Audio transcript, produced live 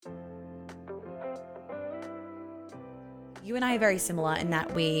You and I are very similar in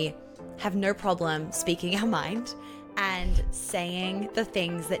that we have no problem speaking our mind and saying the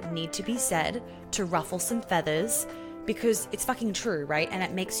things that need to be said to ruffle some feathers, because it's fucking true, right? And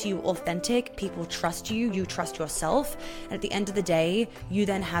it makes you authentic. People trust you, you trust yourself. And at the end of the day, you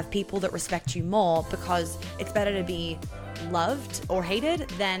then have people that respect you more, because it's better to be loved or hated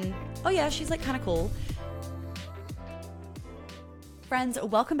than, oh yeah, she's like kind of cool. Friends,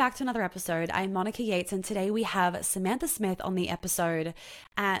 welcome back to another episode. I'm Monica Yates, and today we have Samantha Smith on the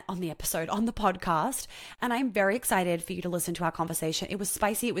podcast, and I'm very excited for you to listen to our conversation. It was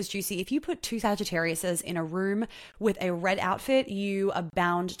spicy, it was juicy. If you put two Sagittariuses in a room with a red outfit, you are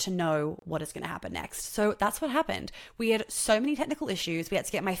bound to know what is going to happen next. So that's what happened. We had so many technical issues. We had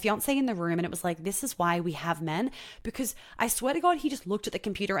to get my fiance in the room, and it was like, this is why we have men, because I swear to God, he just looked at the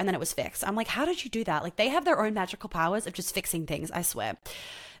computer and then it was fixed. I'm like, how did you do that? Like, they have their own magical powers of just fixing things, I swear.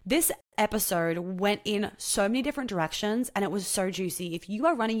 This episode went in so many different directions, and it was so juicy. If you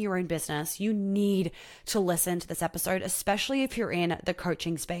are running your own business, you need to listen to this episode, especially if you're in the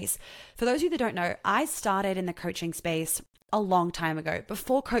coaching space. For those of you that don't know, I started in the coaching space a long time ago,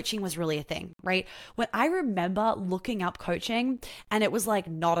 before coaching was really a thing, right? When I remember looking up coaching and it was like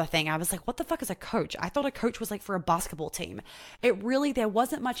not a thing, I was like, what the fuck is a coach? I thought a coach was like for a basketball team. There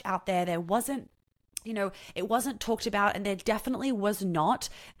wasn't much out there. There wasn't, it wasn't talked about, and there definitely was not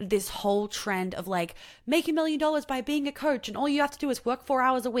this whole trend of like, make $1 million by being a coach and all you have to do is work 4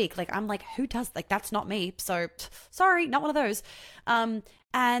 hours a week. Like, I'm like, who does, like, that's not me. So sorry, not one of those.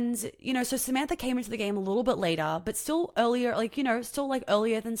 So Samantha came into the game a little bit later, but still earlier, still like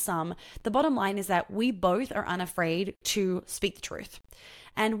earlier than some. The bottom line is that we both are unafraid to speak the truth.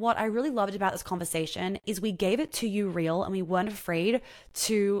 And what I really loved about this conversation is we gave it to you real, and we weren't afraid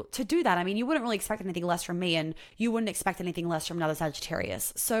to do that. I mean, you wouldn't really expect anything less from me, and you wouldn't expect anything less from another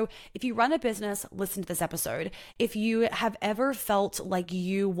Sagittarius. So if you run a business, listen to this episode. If you have ever felt like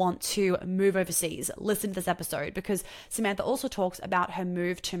you want to move overseas, listen to this episode, because Samantha also talks about her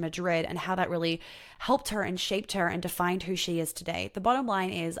move to Madrid and how that really helped her and shaped her and defined who she is today. The bottom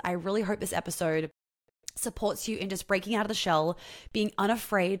line is, I really hope this episode supports you in just breaking out of the shell, being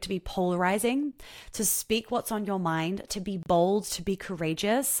unafraid to be polarizing, to speak what's on your mind, to be bold, to be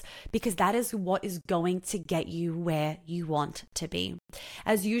courageous, because that is what is going to get you where you want to be.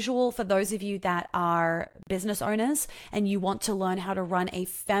 As usual, for those of you that are business owners and you want to learn how to run a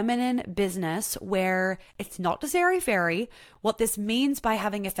feminine business where it's not just airy-fairy, what this means by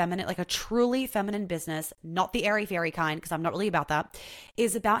having a feminine, like a truly feminine business, not the airy-fairy kind, because I'm not really about that,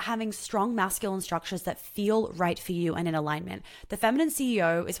 is about having strong masculine structures that feel right for you and in alignment. The Feminine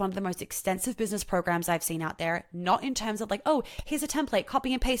CEO is one of the most extensive business programs I've seen out there, not in terms of like, oh, here's a template,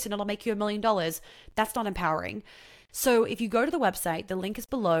 copy and paste and it'll make you $1 million. That's not empowering. So if you go to the website, the link is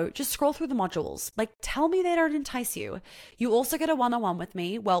below, just scroll through the modules. Like, tell me they don't entice you. You also get a one-on-one with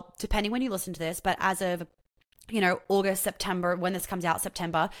me. Well, depending when you listen to this, but as of August, September, when this comes out,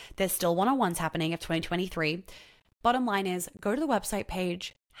 September, there's still one-on-ones happening of 2023. Bottom line is, go to the website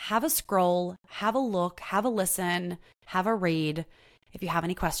page, have a scroll, have a look, have a listen, have a read. If you have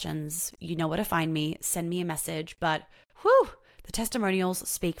any questions, you know where to find me. Send me a message. But the testimonials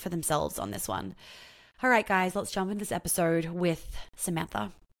speak for themselves on this one. All right, guys, let's jump into this episode with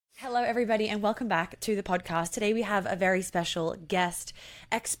Samantha. Hello, everybody, and welcome back to the podcast. Today, we have a very special guest,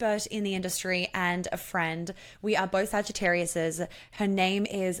 expert in the industry and a friend. We are both Sagittariuses. Her name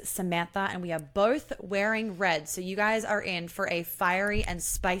is Samantha, and we are both wearing red. So you guys are in for a fiery and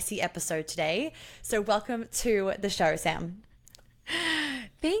spicy episode today. So welcome to the show, Sam.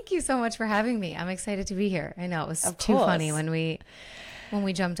 Thank you so much for having me. I'm excited to be here. I know it was too funny when we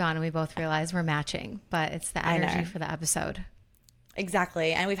jumped on and we both realized we're matching, but it's the energy for the episode.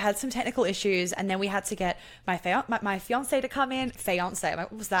 Exactly. And we've had some technical issues, and then we had to get my fiance to come in.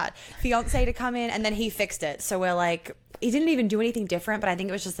 What was that? Fiance to come in, and then he fixed it. So we're like, he didn't even do anything different, but I think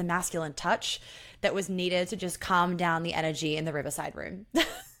it was just the masculine touch that was needed to just calm down the energy in the Riverside room.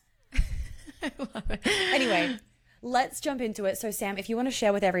 I love it. Anyway, let's jump into it. So Sam, if you want to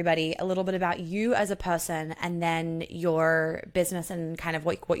share with everybody a little bit about you as a person, and then your business and kind of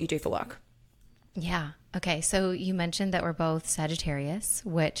what you do for work. Yeah. Okay. So you mentioned that we're both Sagittarius,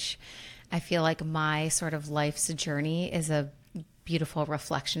 which I feel like my sort of life's journey is a beautiful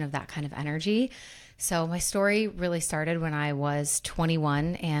reflection of that kind of energy. So my story really started when I was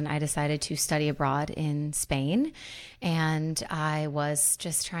 21 and I decided to study abroad in Spain. And I was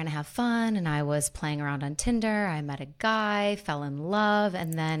just trying to have fun, and I was playing around on Tinder. I met a guy, fell in love,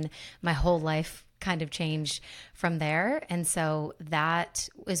 and then my whole life kind of changed from there. And so that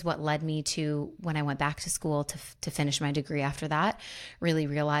is what led me to, when I went back to school to finish my degree after that, really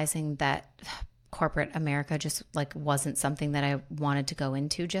realizing that corporate America just like wasn't something that I wanted to go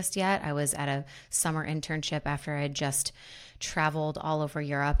into just yet. I was at a summer internship after I had just traveled all over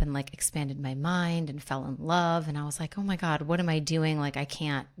Europe and like expanded my mind and fell in love. And I was like, oh my God, what am I doing? Like I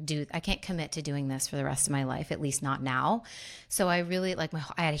can't commit to doing this for the rest of my life, at least not now. So I really I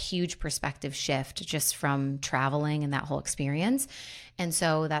had a huge perspective shift just from traveling and that whole experience. And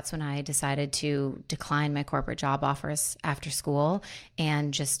so that's when I decided to decline my corporate job offers after school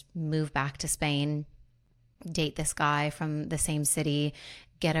and just move back to Spain, date this guy from the same city,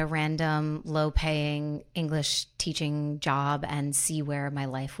 get a random low paying English teaching job and see where my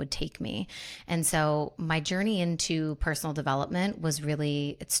life would take me. And so my journey into personal development was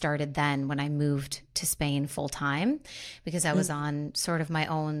really, it started then when I moved to Spain full time, because I was on sort of my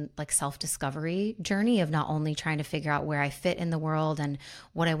own like self-discovery journey of not only trying to figure out where I fit in the world and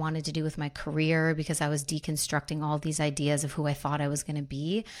what I wanted to do with my career, because I was deconstructing all these ideas of who I thought I was going to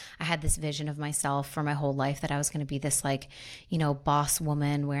be. I had this vision of myself for my whole life that I was going to be this like, you know, boss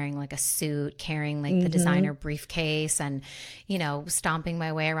woman wearing like a suit, carrying like the designer briefcase and, you know, stomping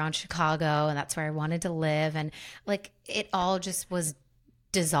my way around Chicago. And that's where I wanted to live. And like, it all just was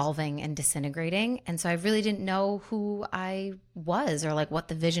dissolving and disintegrating. And so I really didn't know who I was or like what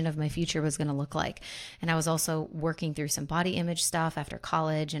the vision of my future was going to look like. And I was also working through some body image stuff after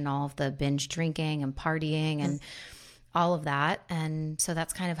college and all of the binge drinking and partying and all of that. And so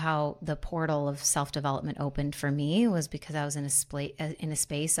that's kind of how the portal of self-development opened for me, was because I was in a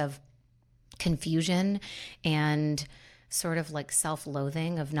space of confusion and sort of like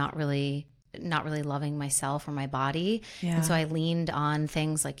self-loathing of not really loving myself or my body. Yeah. And so I leaned on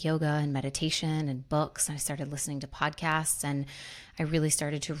things like yoga and meditation and books. And I started listening to podcasts, and I really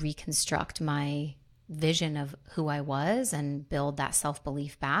started to reconstruct my vision of who I was and build that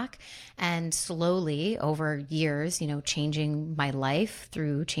self-belief back. And slowly over years, you know, changing my life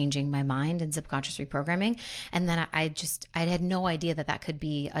through changing my mind and subconscious reprogramming. And then I had no idea that could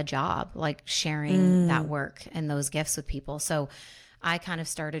be a job, like sharing that work and those gifts with people. So I kind of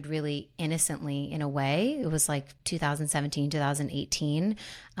started really innocently in a way. It was like 2017, 2018.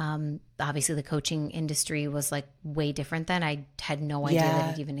 Obviously the coaching industry was like way different then. I had no idea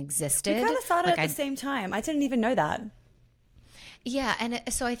that it even existed. We kind of started at the same time. I didn't even know that. Yeah. And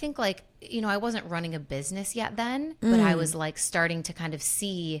so I think like, you know, I wasn't running a business yet then, but I was like starting to kind of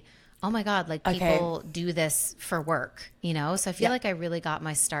see, oh my God, like people do this for work, you know? So I feel like I really got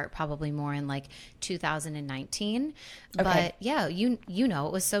my start probably more in like 2019. But yeah, you know,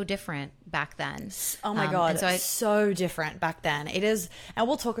 it was so different back then. Oh my God, it's so different back then. It is. And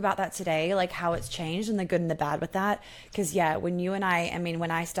we'll talk about that today, like how it's changed and the good and the bad with that. Because yeah, when you and I mean, when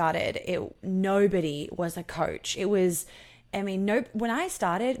I started, nobody was a coach. It was, I mean, when I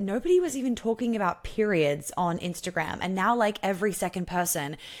started, nobody was even talking about periods on Instagram. And now like every second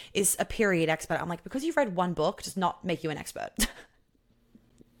person is a period expert. I'm like, because you've read one book does not make you an expert.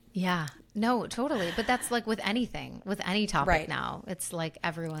 Yeah, no, totally. But that's like with anything, with any topic now. It's like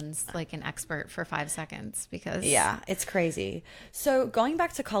everyone's like an expert for 5 seconds because... Yeah, it's crazy. So going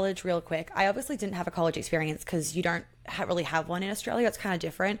back to college real quick, I obviously didn't have a college experience because you don't really have one in Australia. It's kind of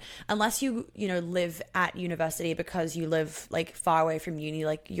different unless you know, live at university because you live like far away from uni,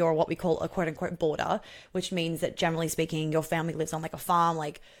 like you're what we call a quote unquote boarder, which means that generally speaking, your family lives on like a farm,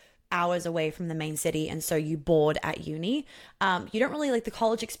 like hours away from the main city, and so you board at uni. You don't really like the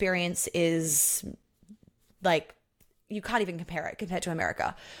college experience is like, you can't even compare it compared to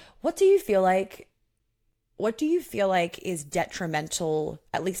America. What do you feel like is detrimental,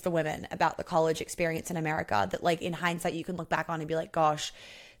 at least for women, about the college experience in America that like in hindsight you can look back on and be like, gosh,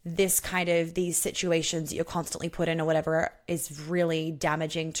 these situations that you're constantly put in or whatever is really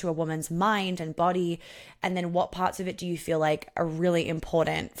damaging to a woman's mind and body? And then what parts of it do you feel like are really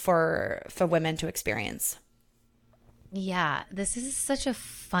important for women to experience? Yeah, this is such a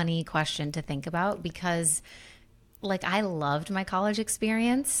funny question to think about because like I loved my college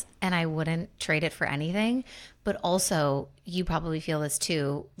experience and I wouldn't trade it for anything. But also you probably feel this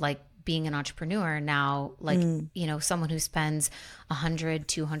too, like being an entrepreneur now, like, you know, someone who spends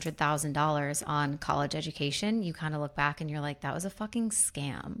 $100,000-$200,000 on college education, you kind of look back and you're like, that was a fucking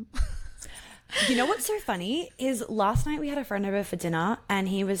scam. You know what's so funny is last night we had a friend over for dinner and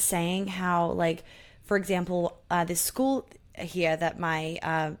he was saying how, like, for example, this school here that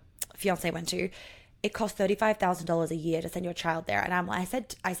my fiance went to, it costs $35,000 a year to send your child there. And I said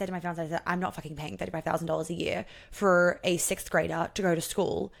to my fiance, I said, I'm not fucking paying $35,000 a year for a 6th grader to go to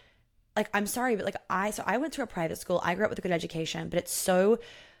school. Like, I'm sorry, but like I went to a private school. I grew up with a good education, but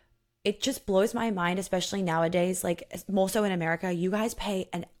it just blows my mind, especially nowadays, like more so in America, you guys pay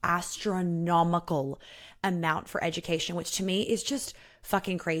an astronomical amount for education, which to me is just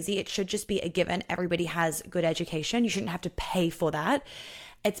fucking crazy. It should just be a given. Everybody has good education. You shouldn't have to pay for that.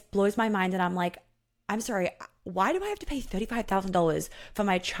 It blows my mind. And I'm like, I'm sorry, why do I have to pay $35,000 for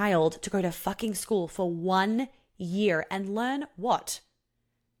my child to go to fucking school for 1 year and learn what?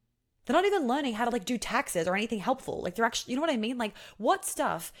 They're not even learning how to like do taxes or anything helpful. Like they're actually, you know what I mean? Like what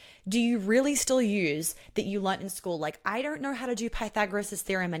stuff do you really still use that you learned in school? Like I don't know how to do Pythagoras'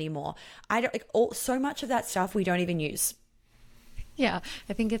 theorem anymore. I don't like so much of that stuff we don't even use. Yeah,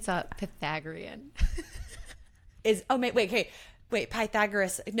 I think it's a Pythagorean. Wait,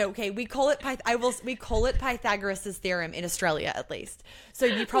 Pythagoras. No, okay, we call it we call it Pythagoras' theorem in Australia at least. So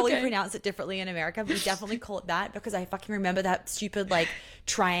you probably pronounce it differently in America, but we definitely call it that because I fucking remember that stupid like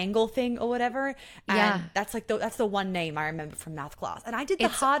triangle thing or whatever. And yeah, that's like that's the one name I remember from math class. And I did the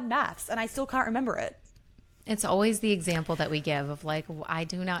hard maths and I still can't remember it. It's always the example that we give of like, I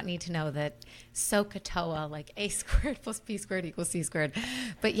do not need to know that SOHCAHTOA, like a squared plus b squared equals c squared.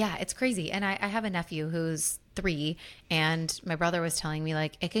 But yeah, it's crazy. And I have a nephew who's 3, and my brother was telling me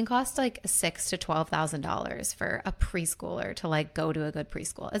like it can cost like $6,000 to $12,000 for a preschooler to like go to a good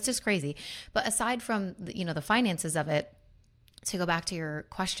preschool. It's just crazy. But aside from the finances of it, to go back to your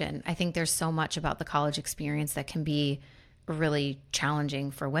question, I think there's so much about the college experience that can be really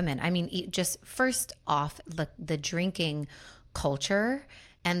challenging for women. I mean, just first off, the drinking culture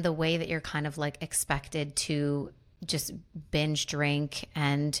and the way that you're kind of like expected to just binge drink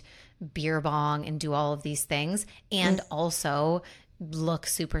and beer bong and do all of these things, and also look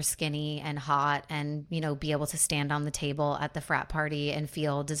super skinny and hot and, be able to stand on the table at the frat party and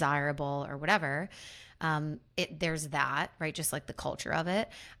feel desirable or whatever. There's that, right? Just like the culture of it.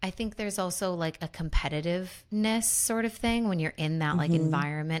 I think there's also like a competitiveness sort of thing when you're in that like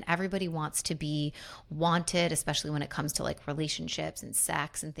environment. Everybody wants to be wanted, especially when it comes to like relationships and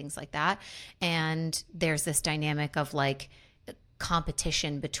sex and things like that. And there's this dynamic of like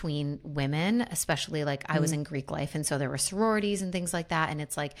competition between women, especially like I was in Greek life, and so there were sororities and things like that, and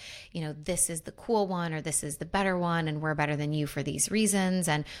it's like, this is the cool one or this is the better one, and we're better than you for these reasons,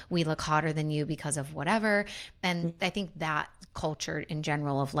 and we look hotter than you because of whatever. And I think that culture in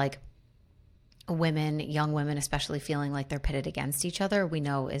general of like women, young women especially, feeling like they're pitted against each other, we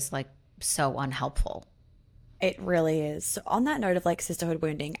know is like so unhelpful. It really is. So on that note of like sisterhood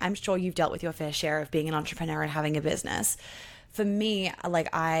wounding, I'm sure you've dealt with your fair share of being an entrepreneur and having a business. For me, like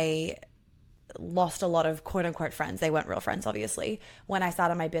I lost a lot of quote unquote friends. They weren't real friends, obviously, when I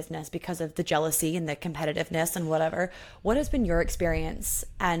started my business because of the jealousy and the competitiveness and whatever. What has been your experience,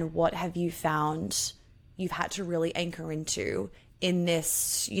 and what have you found you've had to really anchor into in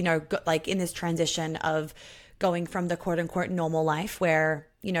this, like in this transition of going from the quote unquote normal life where,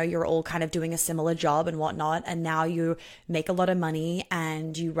 you're all kind of doing a similar job and whatnot, and now you make a lot of money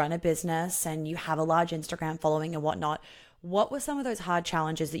and you run a business and you have a large Instagram following and whatnot. What were some of those hard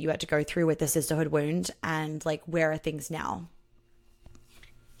challenges that you had to go through with the sisterhood wound, and like where are things now?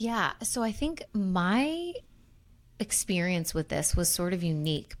 Yeah, so I think my experience with this was sort of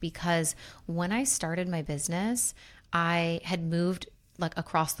unique because when I started my business, I had moved like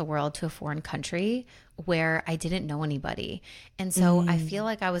across the world to a foreign country where I didn't know anybody. And so I feel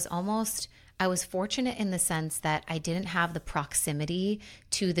like I was fortunate in the sense that I didn't have the proximity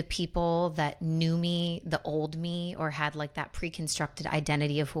to the people that knew me, the old me, or had like that pre-constructed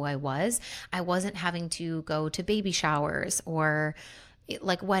identity of who I was. I wasn't having to go to baby showers or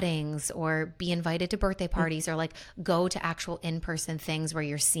like weddings or be invited to birthday parties or like go to actual in-person things where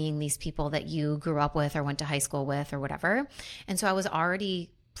you're seeing these people that you grew up with or went to high school with or whatever. And so I was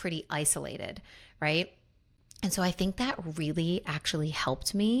already pretty isolated, right? And so I think that really actually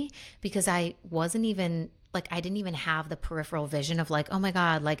helped me because I wasn't even like, I didn't even have the peripheral vision of like, oh my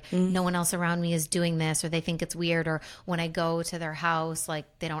God, like no one else around me is doing this, or they think it's weird. Or when I go to their house, like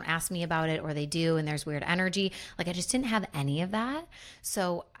they don't ask me about it, or they do, and there's weird energy. Like I just didn't have any of that.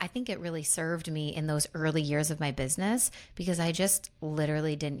 So I think it really served me in those early years of my business because I just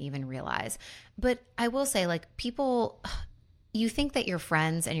literally didn't even realize. But I will say, like, people, you think that your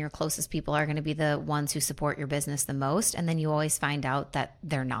friends and your closest people are going to be the ones who support your business the most. And then you always find out that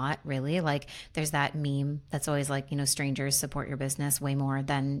they're not really. Like there's that meme that's always like, strangers support your business way more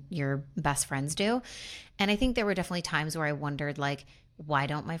than your best friends do. And I think there were definitely times where I wondered, like, why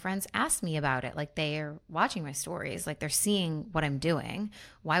don't my friends ask me about it? Like they are watching my stories, like they're seeing what I'm doing.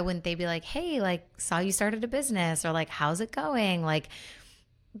 Why wouldn't they be like, hey, like saw you started a business, or like, how's it going? Like,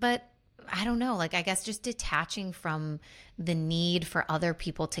 but I don't know, like I guess just detaching from the need for other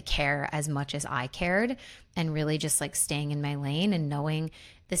people to care as much as I cared, and really just like staying in my lane and knowing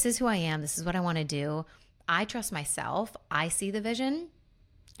this is who I am, this is what I want to do. I trust myself. I see the vision.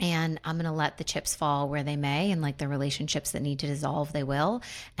 And I'm going to let the chips fall where they may, and like the relationships that need to dissolve, they will.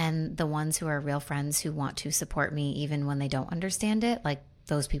 And the ones who are real friends who want to support me even when they don't understand it, like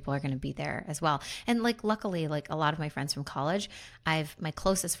those people are going to be there as well. And like luckily, like a lot of my friends from college, my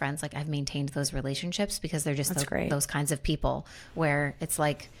closest friends, like I've maintained those relationships because they're just those kinds of people where it's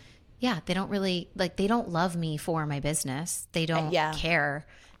like, yeah, they don't really like, they don't love me for my business. They don't care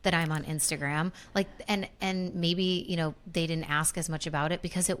that I'm on Instagram. Like, and maybe, you know, they didn't ask as much about it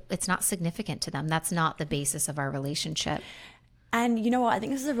because it's not significant to them. That's not the basis of our relationship. And you know what? I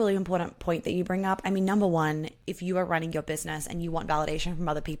think this is a really important point that you bring up. I mean, number one, if you are running your business and you want validation from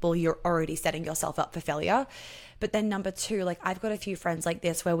other people, you're already setting yourself up for failure. But then number two, like I've got a few friends like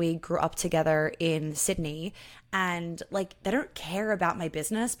this where we grew up together in Sydney, and like they don't care about my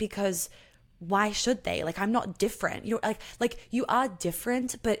business because why should they? Like I'm not different. You know, like you are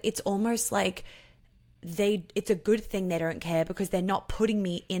different, but it's almost like it's a good thing they don't care because they're not putting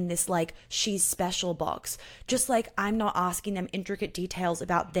me in this like she's special box. Just like I'm not asking them intricate details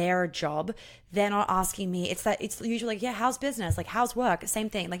about their job, they're not asking me. It's usually like, yeah, how's business, like how's work, same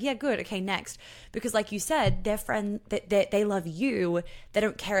thing, like yeah, good, okay, next. Because like you said, their friend, they love you, they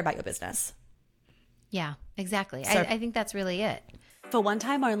don't care about your business. Yeah, exactly. So, I think that's really it. For one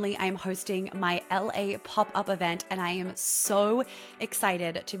time only, I'm hosting my LA pop-up event, and I am so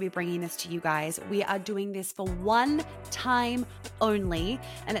excited to be bringing this to you guys. We are doing this for one time only,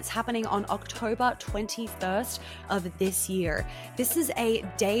 and it's happening on October 21st of this year. This is a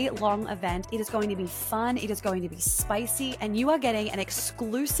day-long event. It is going to be fun. It is going to be spicy, and you are getting an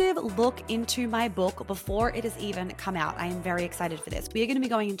exclusive look into my book before it has even come out. I am very excited for this. We are going to be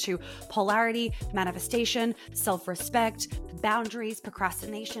going into polarity, manifestation, self-respect, boundaries,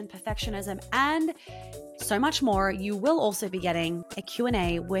 procrastination, perfectionism, and so much more. You will also be getting a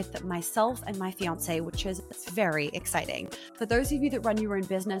Q&A with myself and my fiance, which is very exciting. For those of you that run your own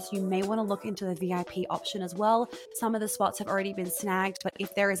business, you may want to look into the VIP option as well. Some of the spots have already been snagged, but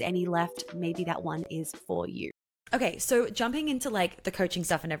if there is any left, maybe that one is for you. Okay, so jumping into like the coaching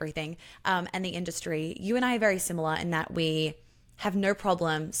stuff and everything, and the industry, you and I are very similar in that we have no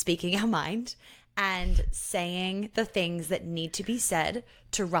problem speaking our mind and saying the things that need to be said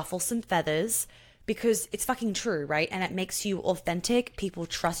to ruffle some feathers, because it's fucking true, right? And it makes you authentic. People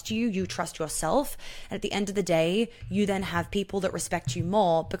trust you. You trust yourself. And at the end of the day, you then have people that respect you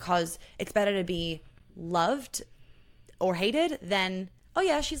more, because it's better to be loved or hated than, oh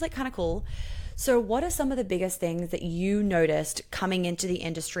yeah, she's like kind of cool. So what are some of the biggest things that you noticed coming into the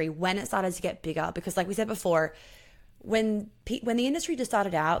industry when it started to get bigger? Because like we said before, when the industry just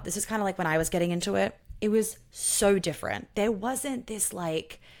started out, this is kind of like when I was getting into it, it was so different. There wasn't this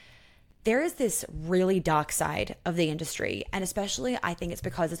like, there is this really dark side of the industry. And especially I think it's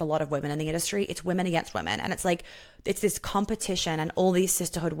because there's a lot of women in the industry. It's women against women. And it's like, it's this competition and all these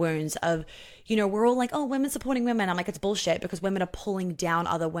sisterhood wounds of, you know, we're all like, oh, women supporting women. I'm like, it's bullshit, because women are pulling down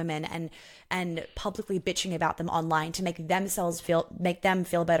other women and publicly bitching about them online to make them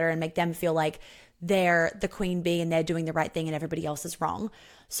feel better and make them feel like they're the queen bee and they're doing the right thing and everybody else is wrong.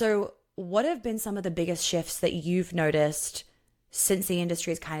 So what have been some of the biggest shifts that you've noticed since the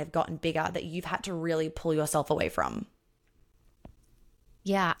industry has kind of gotten bigger that you've had to really pull yourself away from?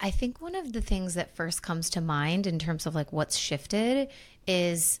 Yeah, I think one of the things that first comes to mind in terms of like what's shifted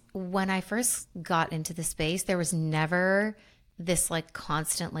is when I first got into the space, there was never this like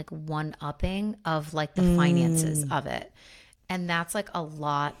constant like one-upping of like the finances of it. And that's like a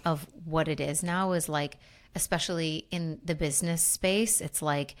lot of what it is now, is like, especially in the business space, it's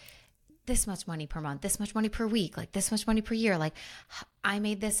like this much money per month, this much money per week, like this much money per year. Like I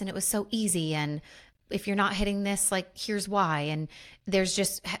made this and it was so easy. And if you're not hitting this, like here's why. And there's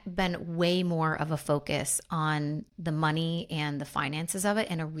just been way more of a focus on the money and the finances of it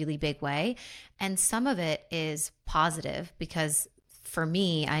in a really big way. And some of it is positive, because for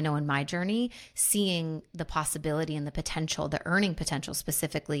me, I know in my journey, seeing the possibility and the potential, the earning potential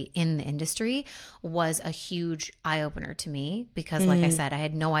specifically in the industry, was a huge eye opener to me, because like I said, I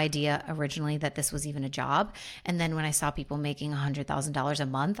had no idea originally that this was even a job. And then when I saw people making $100,000 a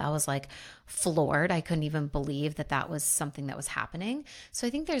month, I was like floored. I couldn't even believe that that was something that was happening. So I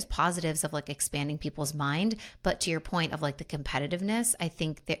think there's positives of like expanding people's mind. But to your point of like the competitiveness, I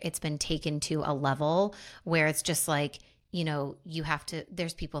think that it's been taken to a level where it's just like, you know,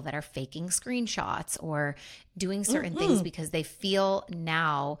 there's people that are faking screenshots or doing certain things because they feel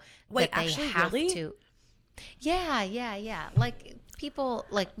now that they have to. Yeah. Like people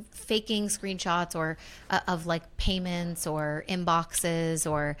like faking screenshots or of like payments or inboxes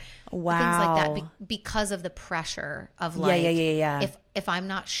or things like that because of the pressure of like, if I'm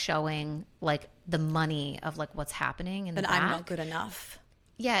not showing like the money of like what's happening and then I'm not good enough.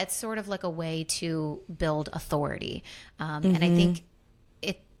 Yeah, it's sort of like a way to build authority. And I think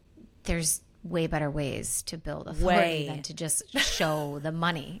there's way better ways to build authority than to just show the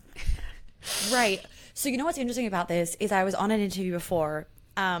money. Right. So you know what's interesting about this is I was on an interview before,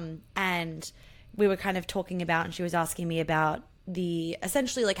 and we were kind of talking about, and she was asking me about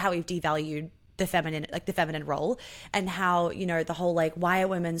essentially like how we've devalued the feminine role, and how, you know, the whole like, why are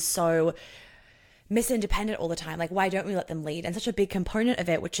women so Miss Independent all the time? Like, why don't we let them lead? And such a big component of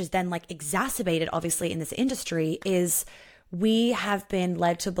it, which is then like exacerbated obviously in this industry, is we have been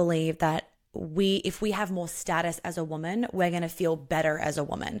led to believe that if we have more status as a woman, we're going to feel better as a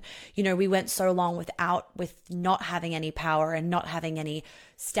woman. You know, we went so long with not having any power and not having any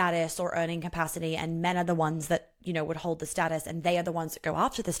status or earning capacity, and men are the ones that, you know, would hold the status, and they are the ones that go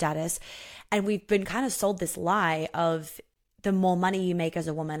after the status. And we've been kind of sold this lie of the more money you make as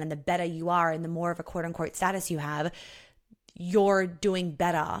a woman and the better you are and the more of a quote unquote status you have, you're doing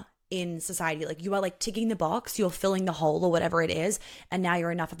better in society. Like, you are like ticking the box, you're filling the hole or whatever it is, and now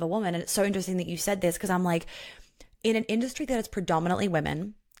you're enough of a woman. And it's so interesting that you said this, because I'm like, in an industry that is predominantly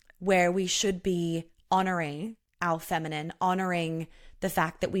women, where we should be honoring our feminine, honoring the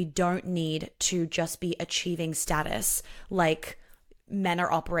fact that we don't need to just be achieving status like men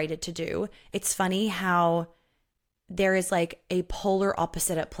are operated to do. It's funny how there is like a polar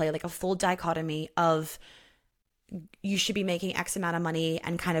opposite at play, like a full dichotomy of you should be making X amount of money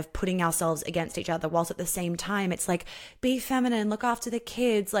and kind of putting ourselves against each other, whilst at the same time it's like, be feminine, look after the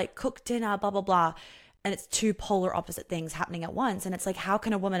kids, like cook dinner, blah, blah, blah. And it's two polar opposite things happening at once. And it's like, how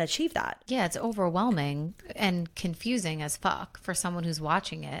can a woman achieve that? Yeah, it's overwhelming and confusing as fuck for someone who's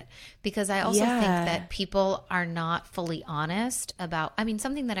watching it. Because I also think that people are not fully honest about, I mean,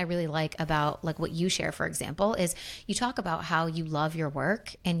 something that I really like about like what you share, for example, is you talk about how you love your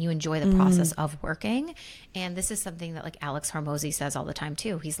work and you enjoy the process of working. And this is something that like Alex Hormozy says all the time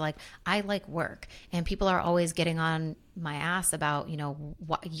too. He's like, I like work. And people are always getting on my ass about, you know,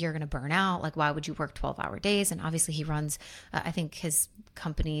 what you're going to burn out. Like, why would you work 12-hour days? And obviously he runs, I think his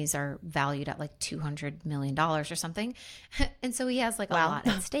companies are valued at like $200 million or something. And so he has like a lot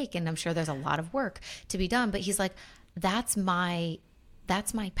at stake, and I'm sure there's a lot of work to be done, but he's like, that's my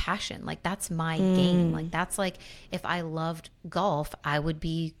passion. Like, that's my game. Like, that's like, if I loved golf, I would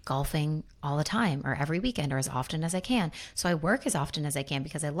be golfing all the time or every weekend or as often as I can. So I work as often as I can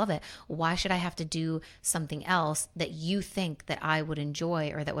because I love it. Why should I have to do something else that you think that I would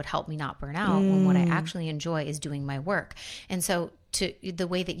enjoy or that would help me not burn out when what I actually enjoy is doing my work? And so to the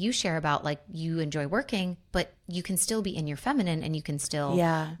way that you share about like you enjoy working, but you can still be in your feminine and you can still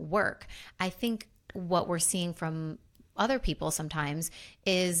work. I think what we're seeing from other people sometimes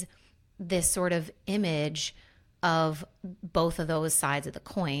is this sort of image of both of those sides of the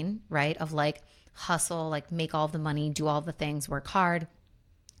coin, right? Of like hustle, like make all the money, do all the things, work hard,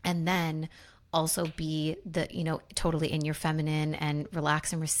 and then also be the, you know, totally in your feminine and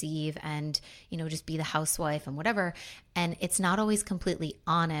relax and receive and, you know, just be the housewife and whatever. And it's not always completely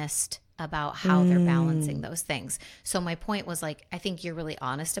honest about how they're balancing those things. So my point was like, I think you're really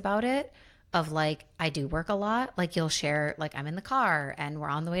honest about it. Of like, I do work a lot. Like, you'll share, like, I'm in the car and we're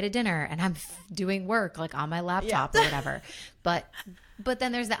on the way to dinner and I'm doing work like on my laptop or whatever. But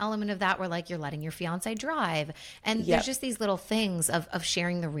then there's the element of that where like you're letting your fiance drive, and there's just these little things of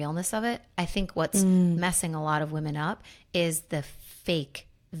sharing the realness of it. I think what's messing a lot of women up is the fake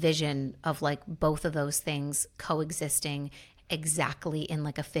vision of like both of those things coexisting exactly in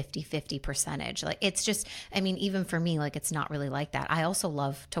like a 50-50 percentage. Like, it's just, I mean, even for me, like, it's not really like that. I also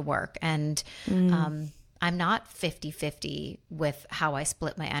love to work, and I'm not 50-50 with how I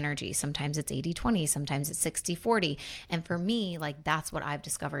split my energy. Sometimes it's 80-20, sometimes it's 60-40. And for me, like, that's what I've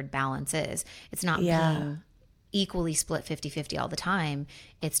discovered balance is. It's not being equally split 50-50 all the time.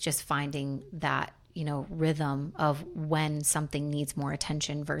 It's just finding that, you know, rhythm of when something needs more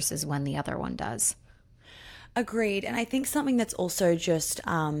attention versus when the other one does. Agreed. And I think something that's also just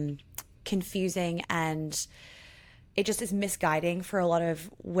confusing, and it just is misguiding for a lot of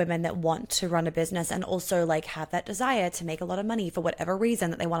women that want to run a business and also like have that desire to make a lot of money for whatever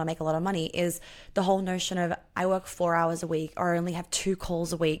reason that they want to make a lot of money, is the whole notion of, I work 4 hours a week, or I only have 2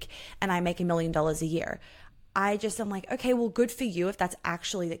 calls a week, and I make $1 million a year. I just am like, okay, well, good for you if that's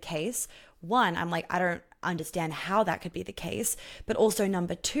actually the case. One, I'm like, I don't understand how that could be the case. But also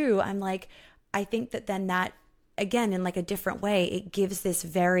number two, I'm like, I think that then that, again, in like a different way, it gives this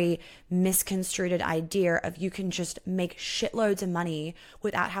very misconstrued idea of you can just make shitloads of money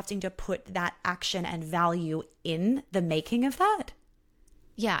without having to put that action and value in the making of that.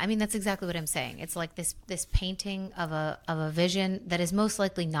 Yeah, I mean, that's exactly what I'm saying. It's like this painting of a vision that is most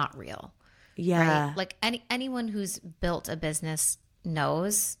likely not real. Yeah. Right? Like anyone who's built a business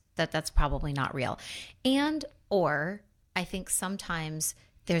knows that that's probably not real. And, or I think sometimes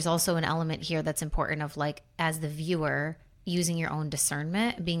there's also an element here that's important of like, as the viewer, using your own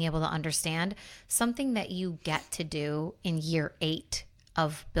discernment, being able to understand something that you get to do in year 8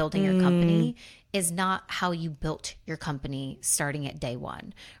 of building your company is not how you built your company starting at day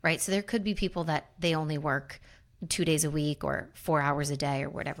 1, right? So there could be people that they only work 2 days a week or 4 hours a day or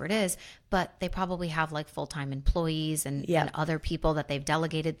whatever it is, but they probably have like full-time employees and other people that they've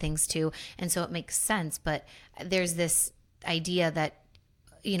delegated things to. And so it makes sense. But there's this idea that,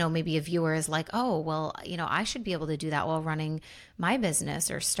 you know, maybe a viewer is like, oh, well, you know, I should be able to do that while running my business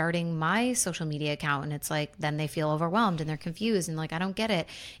or starting my social media account. And it's like, then they feel overwhelmed and they're confused and like, I don't get it.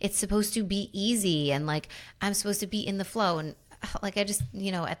 It's supposed to be easy. And like, I'm supposed to be in the flow. And like, I just,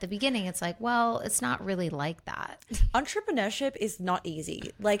 you know, at the beginning, it's like, well, it's not really like that. Entrepreneurship is not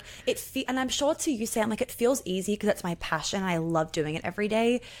easy. Like and I'm sure to you, Sam, like it feels easy because it's my passion. I love doing it every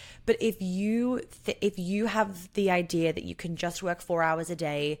day. But if you have the idea that you can just work 4 hours a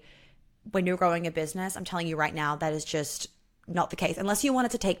day when you're growing a business, I'm telling you right now, that is just not the case. Unless you want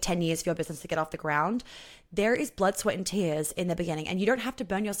it to take 10 years for your business to get off the ground, there is blood, sweat, and tears in the beginning. And you don't have to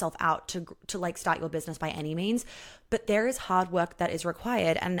burn yourself out to like start your business by any means, but there is hard work that is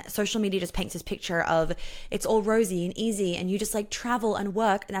required. And social media just paints this picture of it's all rosy and easy and you just like travel and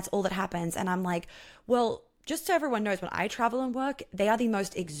work and that's all that happens. And I'm like, well, just so everyone knows, when I travel and work, they are the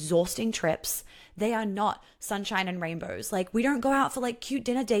most exhausting trips. They are not sunshine and rainbows. Like, we don't go out for like cute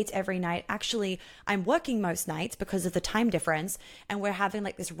dinner dates every night. Actually, I'm working most nights because of the time difference. And we're having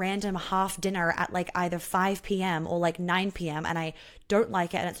like this random half dinner at like either 5 p.m. or like 9 p.m. And I don't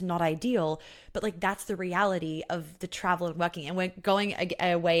like it and it's not ideal. But like, that's the reality of the travel and working. And we're going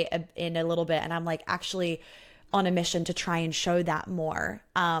away in a little bit. And I'm like, actually on a mission to try and show that more.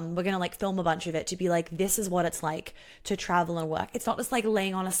 We're going to like film a bunch of it to be like, this is what it's like to travel and work. It's not just like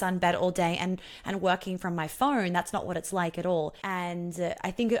laying on a sunbed all day and working from my phone. That's not what it's like at all. And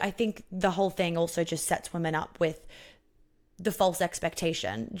I think the whole thing also just sets women up with the false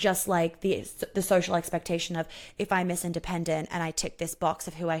expectation, just like the social expectation of if I miss independent and I tick this box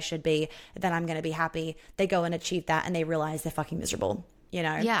of who I should be, then I'm going to be happy. They go and achieve that and they realize they're fucking miserable, you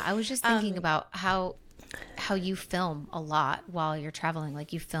know? Yeah. I was just thinking about how you film a lot while you're traveling.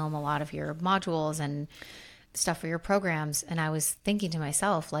 Like you film a lot of your modules and stuff for your programs. And I was thinking to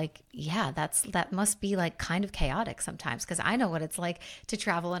myself, like, yeah, that must be like kind of chaotic sometimes. Cause I know what it's like to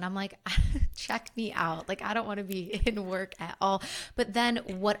travel and I'm like, check me out. Like, I don't want to be in work at all. But then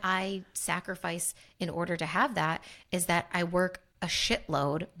what I sacrifice in order to have that is that I work a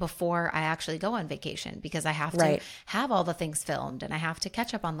shitload before I actually go on vacation because I have to have all the things filmed and I have to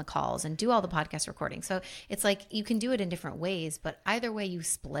catch up on the calls and do all the podcast recording. So it's like you can do it in different ways, but either way you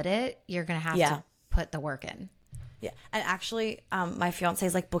split it, you're going to have to put the work in. Yeah. And actually, my fiance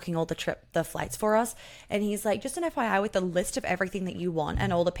is like booking all the flights for us. And he's like, just an FYI, with the list of everything that you want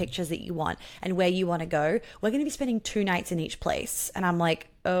and all the pictures that you want and where you want to go, we're going to be spending 2 nights in each place. And I'm like,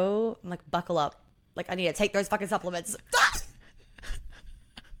 buckle up. Like, I need to take those fucking supplements.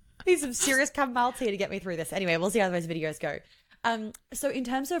 Need some serious chamomile tea to get me through this. Anyway, we'll see how those videos go. So in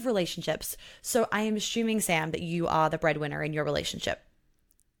terms of relationships, so I am assuming, Sam, that you are the breadwinner in your relationship.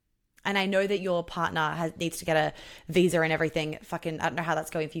 And I know that your partner needs to get a visa and everything. Fucking, I don't know how that's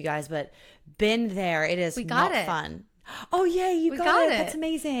going for you guys, but been there. It is not fun. Oh, yay, you got it. That's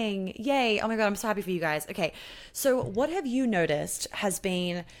amazing. Yay. Oh my God, I'm so happy for you guys. Okay. So what have you noticed has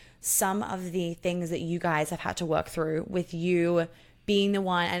been some of the things that you guys have had to work through with you being the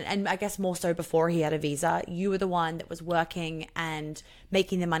one, and I guess more so before he had a visa, you were the one that was working and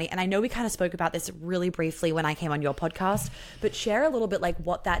making the money. And I know we kind of spoke about this really briefly when I came on your podcast, but share a little bit like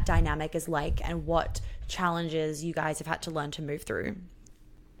what that dynamic is like and what challenges you guys have had to learn to move through.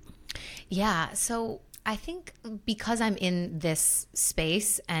 Yeah. So I think because I'm in this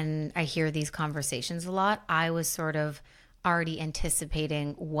space and I hear these conversations a lot, I was sort of already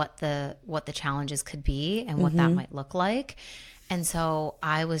anticipating what the challenges could be and what that might look like. And so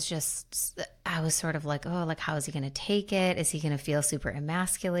I was sort of like, oh, like, how is he going to take it? Is he going to feel super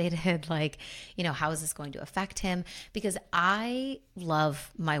emasculated? Like, you know, how is this going to affect him? Because I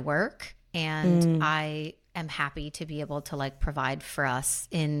love my work and I am happy to be able to like provide for us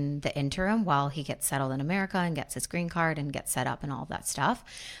in the interim while he gets settled in America and gets his green card and gets set up and all of that stuff.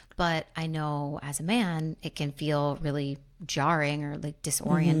 But I know as a man, it can feel really jarring or like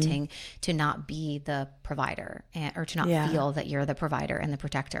disorienting to not be the provider or to not feel that you're the provider and the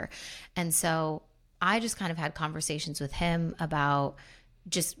protector. And so I just kind of had conversations with him about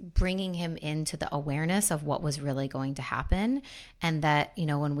just bringing him into the awareness of what was really going to happen. And that, you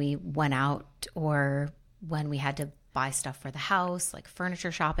know, when we went out or when we had to buy stuff for the house, like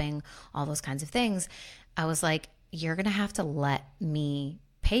furniture shopping, all those kinds of things. I was like, you're going to have to let me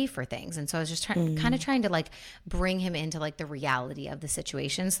pay for things. And so I was just kind of trying to like bring him into like the reality of the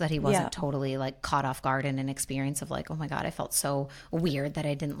situation so that he wasn't totally like caught off guard in an experience of like, oh my God, I felt so weird that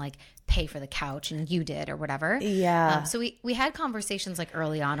I didn't like pay for the couch and you did or whatever. Yeah. So we had conversations like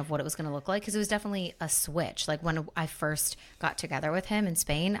early on of what it was going to look like, because it was definitely a switch. Like when I first got together with him in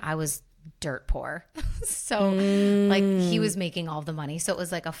Spain, I was dirt poor. So like he was making all the money. So it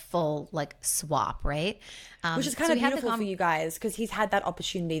was like a full like swap, right? Which is kind of beautiful for you guys, because he's had that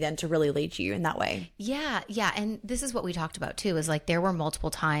opportunity then to really lead you in that way. Yeah. Yeah. And this is what we talked about too, is like there were multiple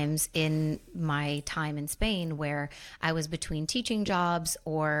times in my time in Spain where I was between teaching jobs,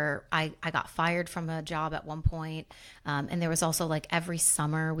 or I got fired from a job at one point. And there was also like every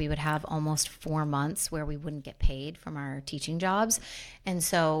summer we would have almost 4 months where we wouldn't get paid from our teaching jobs. And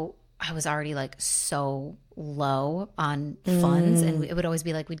so I was already like so low on funds, and it would always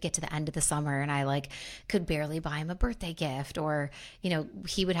be like we'd get to the end of the summer and I like could barely buy him a birthday gift, or you know,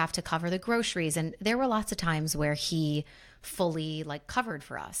 he would have to cover the groceries. And there were lots of times where he fully like covered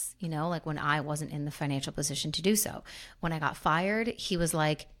for us, you know, like when I wasn't in the financial position to do so. When I got fired, he was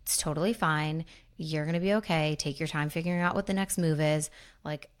like, it's totally fine, you're going to be okay. Take your time figuring out what the next move is.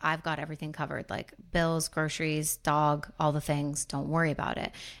 Like, I've got everything covered, like bills, groceries, dog, all the things. Don't worry about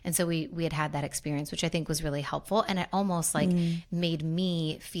it. And so we had that experience, which I think was really helpful. And it almost like made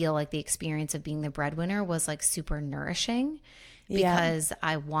me feel like the experience of being the breadwinner was like super nourishing, because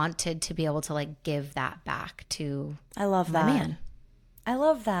I wanted to be able to like give that back to I love my that. man. I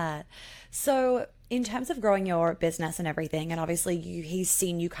love that. So in terms of growing your business and everything, and obviously he's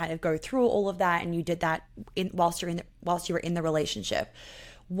seen you kind of go through all of that, and you did that whilst you were in the relationship.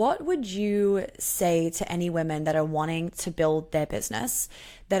 What would you say to any women that are wanting to build their business,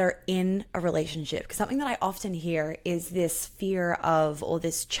 that are in a relationship? Because something that I often hear is this fear of, or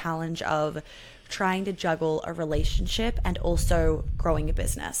this challenge of, trying to juggle a relationship and also growing a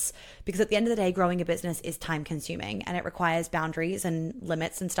business. Because at the end of the day, growing a business is time consuming, and it requires boundaries and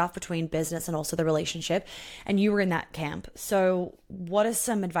limits and stuff between business and also the relationship. And you were in that camp. So what is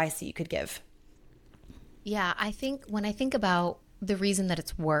some advice that you could give? Yeah, I think when I think about the reason that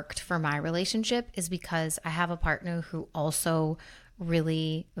it's worked for my relationship is because I have a partner who also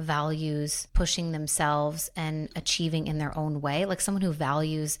really values pushing themselves and achieving in their own way, like someone who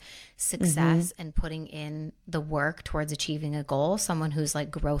values success and putting in the work towards achieving a goal, someone who's like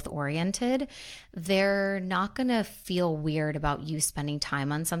growth oriented. They're not going to feel weird about you spending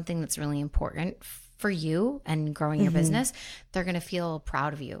time on something that's really important for you and growing your business. They're going to feel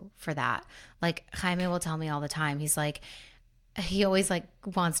proud of you for that. Like Jaime will tell me all the time, he's like, he always like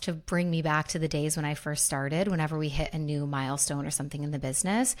wants to bring me back to the days when I first started. Whenever we hit a new milestone or something in the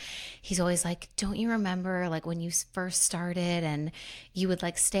business, he's always like, don't you remember like when you first started and you would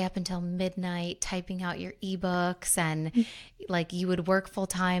like stay up until midnight typing out your ebooks, and like you would work full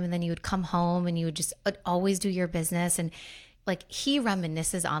time and then you would come home and you would just always do your business. And like he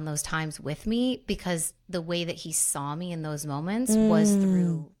reminisces on those times with me, because the way that he saw me in those moments was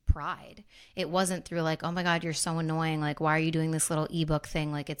through pride. It wasn't through like, oh my God, you're so annoying. Like, why are you doing this little ebook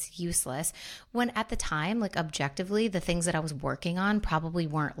thing? Like, it's useless. When at the time, like objectively, the things that I was working on probably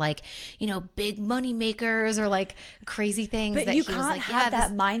weren't like, you know, big money makers or like crazy things. But that you he was can't like, have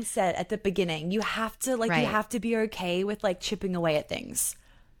that mindset at the beginning. You have to like, Right. you have to be okay with like chipping away at things.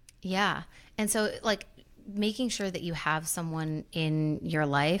 Yeah. And so like making sure that you have someone in your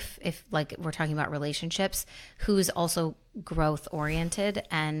life, if like we're talking about relationships, who's also growth oriented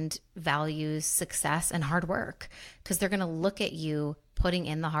and values success and hard work, because they're going to look at you putting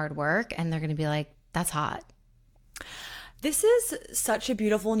in the hard work and they're going to be like, that's hot. This is such a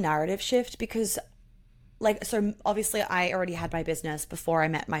beautiful narrative shift, because like, so obviously I already had my business before I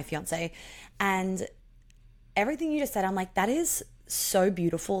met my fiance, and everything you just said, I'm like, that is so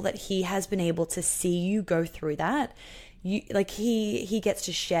beautiful that he has been able to see you go through that. You like, he gets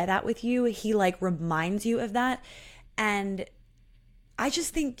to share that with you. He like reminds you of that. And I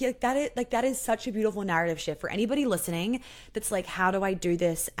just think that is such a beautiful narrative shift for anybody listening that's like, how do I do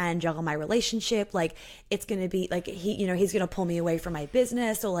this and juggle my relationship? Like, it's going to be like, he's going to pull me away from my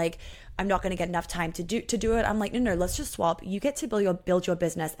business, or like, I'm not going to get enough time to do it. I'm like, no, let's just swap. You get to build your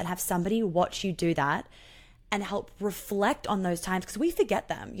business and have somebody watch you do that and help reflect on those times, because we forget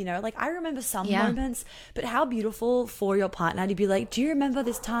them, you know, like I remember some moments, but how beautiful for your partner to be like, do you remember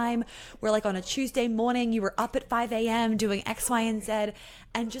this time where like on a Tuesday morning you were up at 5 a.m. doing X, Y, and Z,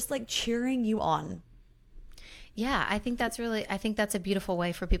 and just like cheering you on? Yeah, I think that's a beautiful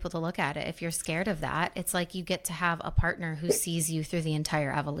way for people to look at it. If you're scared of that, it's like you get to have a partner who sees you through the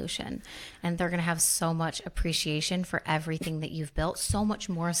entire evolution, and they're going to have so much appreciation for everything that you've built, so much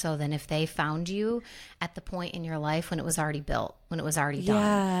more so than if they found you at the point in your life when it was already built, when it was already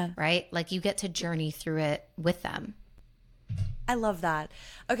done, right? Like you get to journey through it with them. I love that.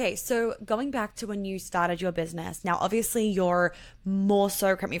 Okay, so going back to when you started your business, now obviously you're more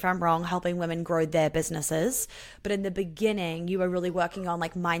so, correct me if I'm wrong, helping women grow their businesses. But in the beginning, you were really working on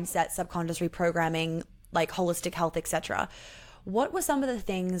like mindset, subconscious reprogramming, like holistic health, etc. What were some of the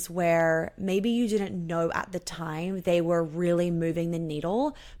things where maybe you didn't know at the time they were really moving the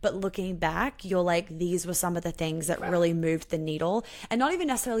needle, but looking back, you're like, these were some of the things that really moved the needle? And not even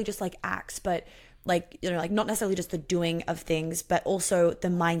necessarily just like acts, but like, you know, like not necessarily just the doing of things, but also the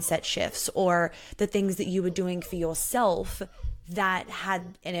mindset shifts or the things that you were doing for yourself that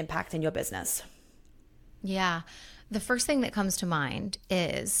had an impact in your business. Yeah. The first thing that comes to mind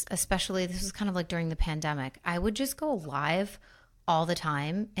is, especially this was kind of like during the pandemic, I would just go live all the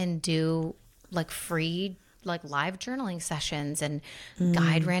time and do like free, like live journaling sessions and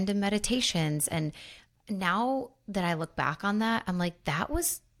guide random meditations. And now that I look back on that, I'm like, that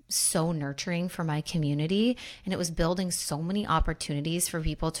was so nurturing for my community, and it was building so many opportunities for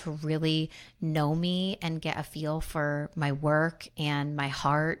people to really know me and get a feel for my work and my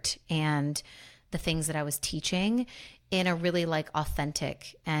heart and the things that I was teaching in a really like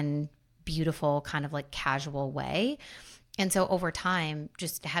authentic and beautiful kind of like casual way. And so over time,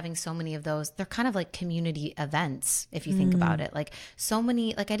 just having so many of those, they're kind of like community events, if you think about it. Like so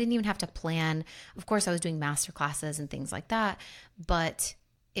many, like I didn't even have to plan. Of course, I was doing master classes and things like that, but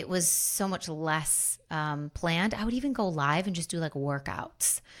it was so much less planned. I would even go live and just do like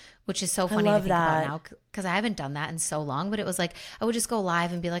workouts, which is so funny to think about now because I haven't done that in so long. But it was like, I would just go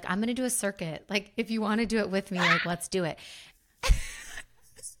live and be like, I'm going to do a circuit. Like, if you want to do it with me, like, let's do it. But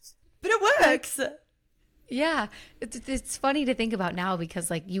it works. Yeah. It's funny to think about now because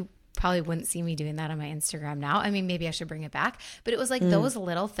like you probably wouldn't see me doing that on my Instagram now. I mean, maybe I should bring it back. But it was like those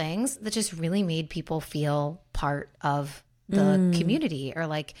little things that just really made people feel part of the community, or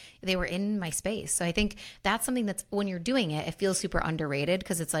like they were in my space. So I think that's something that's, when you're doing it, it feels super underrated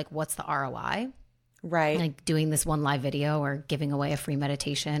because it's like, what's the ROI? Right. Like doing this one live video or giving away a free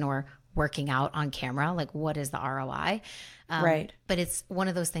meditation or working out on camera. Like what is the ROI? Right. But it's one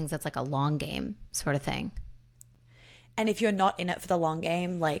of those things that's like a long game sort of thing. And if you're not in it for the long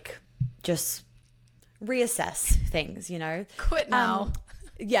game, like just reassess things, you know? Quit now.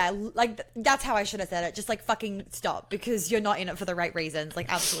 Yeah, like that's how I should have said it. Just like fucking stop because you're not in it for the right reasons.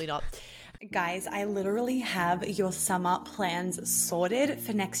 Like absolutely not. Guys, I literally have your summer plans sorted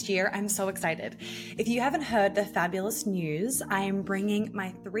for next year. I'm so excited. If you haven't heard the fabulous news, I am bringing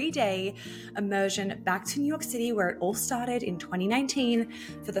my 3-day immersion back to New York City where it all started in 2019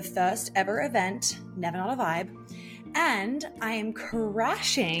 for the first ever event, Never Not a Vibe. And I am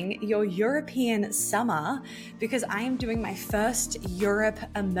crashing your European summer because I am doing my first Europe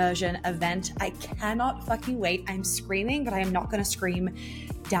immersion event. I cannot fucking wait. I'm screaming, but I am not going to scream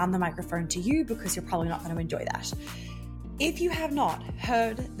down the microphone to you because you're probably not going to enjoy that. If you have not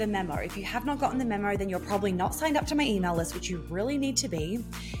heard the memo, if you have not gotten the memo, then you're probably not signed up to my email list, which you really need to be.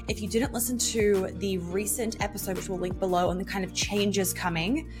 If you didn't listen to the recent episode, which we'll link below, on the kind of changes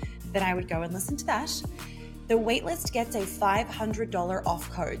coming, then I would go and listen to that. The waitlist gets a $500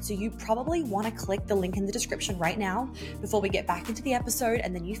 off code. So you probably want to click the link in the description right now before we get back into the episode,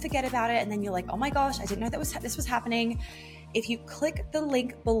 and then you forget about it. And then you're like, oh my gosh, I didn't know this was happening. If you click the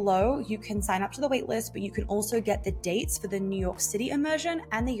link below, you can sign up to the waitlist, but you can also get the dates for the New York City immersion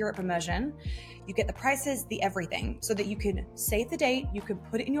and the Europe immersion. You get the prices, the everything, so that you can save the date, you can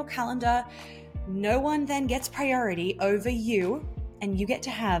put it in your calendar. No one then gets priority over you, and you get to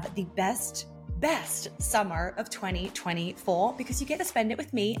have the best summer of 2024 because you get to spend it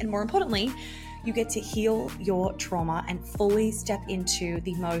with me, and more importantly, you get to heal your trauma and fully step into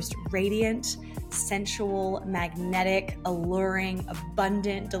the most radiant, sensual, magnetic, alluring,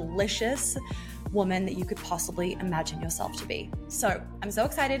 abundant, delicious woman that you could possibly imagine yourself to be. So I'm so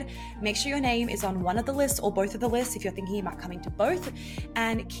excited. Make sure your name is on one of the lists or both of the lists if you're thinking about coming to both,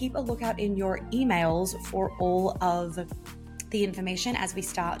 and keep a lookout in your emails for all of the information as we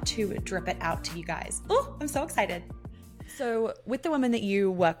start to drip it out to you guys. Oh, I'm so excited. So with the women that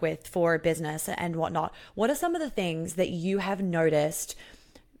you work with for business and whatnot, what are some of the things that you have noticed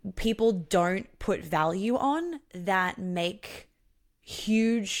people don't put value on that make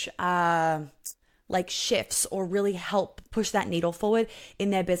huge like shifts or really help push that needle forward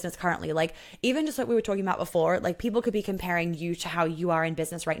in their business currently? Like even just like we were talking about before, like people could be comparing you to how you are in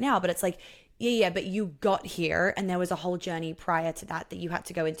business right now, but it's like Yeah, but you got here and there was a whole journey prior to that that you had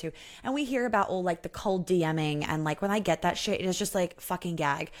to go into. And we hear about all like the cold DMing, and like when I get that shit, it is just like fucking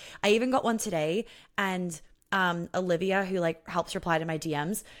gag. I even got one today, and Olivia, who like helps reply to my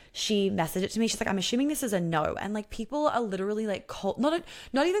DMs, she messaged it to me. She's like, I'm assuming this is a no. And like people are literally like cold, not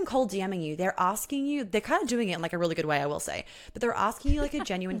even cold DMing you. They're asking you, they're kind of doing it in like a really good way, I will say, but they're asking you like a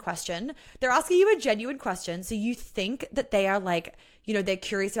genuine question. They're asking you a genuine question. So you think that they are like, you know, they're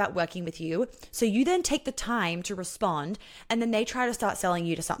curious about working with you. So you then take the time to respond, and then they try to start selling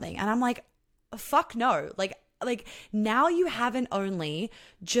you to something. And I'm like, fuck no. Like now you haven't only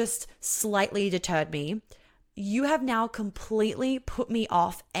just slightly deterred me, you have now completely put me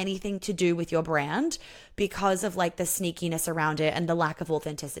off anything to do with your brand because of like the sneakiness around it and the lack of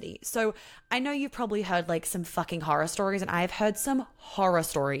authenticity. So I know you've probably heard like some fucking horror stories, and I've heard some horror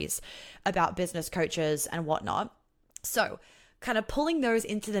stories about business coaches and whatnot. So kind of pulling those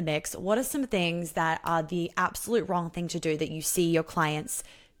into the mix, what are some things that are the absolute wrong thing to do that you see your clients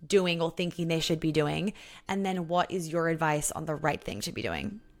doing or thinking they should be doing? And then what is your advice on the right thing to be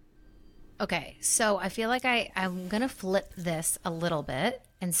doing? Okay, so I feel like I'm going to flip this a little bit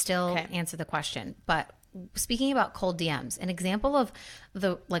and still answer the question. But speaking about cold DMs, an example of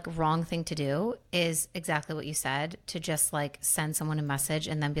the like wrong thing to do is exactly what you said, to just like send someone a message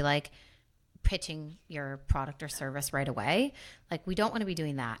and then be like, pitching your product or service right away. Like we don't want to be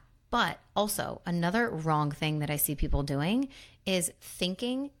doing that. But also another wrong thing that I see people doing is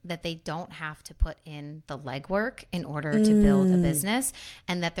thinking that they don't have to put in the legwork in order to build a business,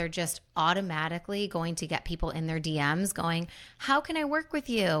 and that they're just automatically going to get people in their DMs going, how can I work with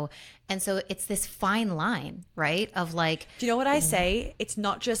you? And so it's this fine line, right? Of like, do you know what I say? It's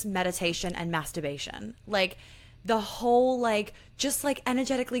not just meditation and masturbation. Like the whole like just like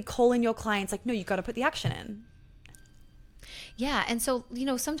energetically calling your clients, like, no, you got to put the action in. Yeah. And so, you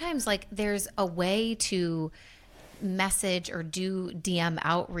know, sometimes like there's a way to message or do DM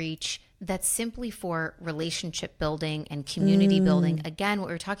outreach that's simply for relationship building and community building. Again, what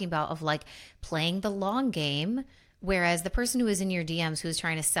we're talking about of like playing the long game. Whereas the person who is in your DMs who is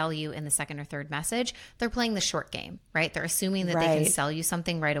trying to sell you in the second or third message, they're playing the short game, right? They're assuming that they can sell you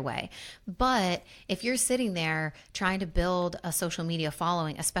something right away. But if you're sitting there trying to build a social media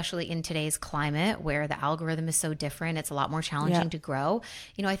following, especially in today's climate where the algorithm is so different, it's a lot more challenging to grow.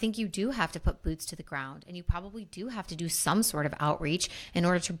 You know, I think you do have to put boots to the ground, and you probably do have to do some sort of outreach in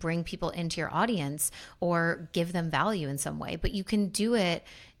order to bring people into your audience or give them value in some way. But you can do it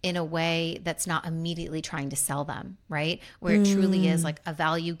in a way that's not immediately trying to sell them, right? Where it truly is like a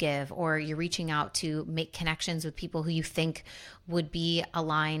value give, or you're reaching out to make connections with people who you think would be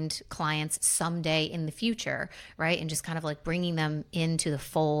aligned clients someday in the future, right? And just kind of like bringing them into the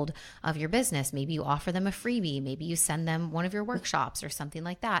fold of your business. Maybe you offer them a freebie, maybe you send them one of your workshops or something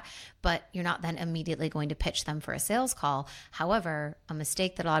like that, but you're not then immediately going to pitch them for a sales call. However, a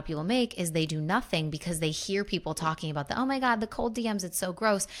mistake that a lot of people make is they do nothing because they hear people talking about oh my God, the cold DMs, it's so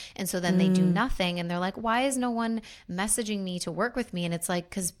gross. And so then they do nothing, and they're like, why is no one messaging me to work with me? And it's like,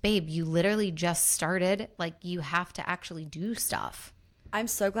 because babe, you literally just started. Like you have to actually do stuff. I'm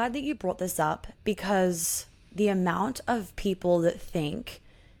so glad that you brought this up, because the amount of people that think,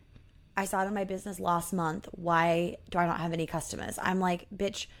 I started my business last month, why do I not have any customers? I'm like,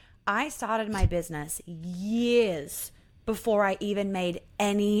 bitch, I started my business years before I even made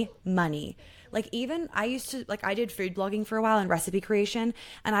any money. Like even I used to, like I did food blogging for a while and recipe creation,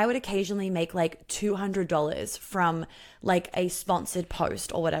 and I would occasionally make like $200 from like a sponsored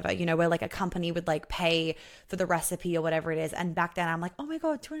post or whatever, you know, where like a company would like pay for the recipe or whatever it is. And back then I'm like, oh my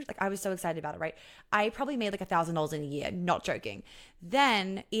God, 200, like I was so excited about it, right? I probably made like $1,000 in a year, not joking.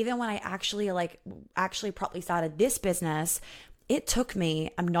 Then even when I actually properly started this business, it took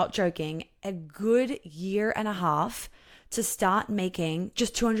me, I'm not joking, a good year and a half to start making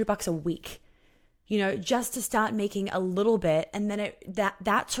just $200 a week. You know, just to start making a little bit. And then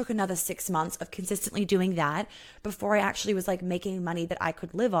that took another 6 months of consistently doing that before I actually was like making money that I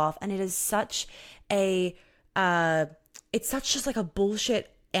could live off. And it is such just like a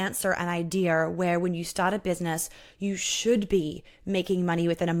bullshit answer and idea where when you start a business, you should be making money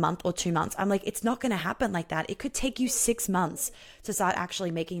within a month or 2 months. I'm like, it's not going to happen like that. It could take you 6 months to start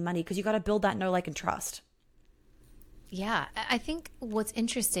actually making money, because you got to build that know, like, and trust. Yeah. I think what's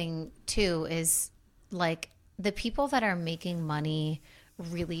interesting too is like the people that are making money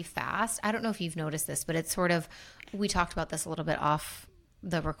really fast. I don't know if you've noticed this, but it's sort of, we talked about this a little bit off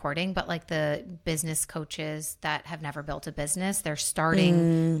the recording, but like the business coaches that have never built a business, they're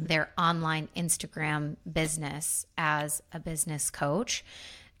starting their online Instagram business as a business coach.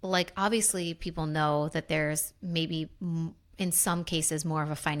 Like obviously people know that there's maybe in some cases more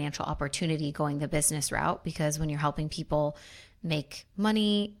of a financial opportunity going the business route, because when you're helping people make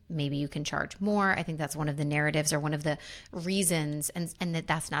money, maybe you can charge more. I think that's one of the narratives or one of the reasons, and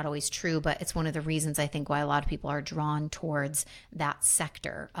that's not always true, but it's one of the reasons I think why a lot of people are drawn towards that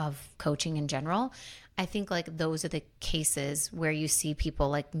sector of coaching in general. I think like those are the cases where you see people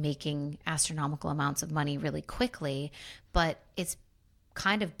like making astronomical amounts of money really quickly, but it's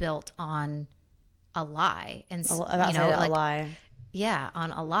kind of built on a lie. And a lie. Yeah,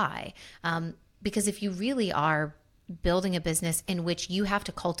 on a lie. Because if you really are building a business in which you have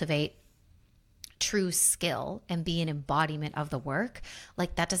to cultivate true skill and be an embodiment of the work,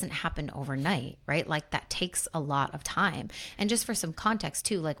 like that doesn't happen overnight, right? Like that takes a lot of time. And just for some context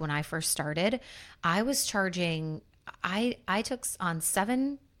too, like when I first started, I was charging, I took on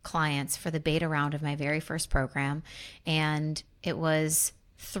 7 clients for the beta round of my very first program. And it was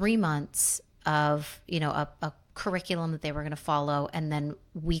 3 months of, a curriculum that they were going to follow, and then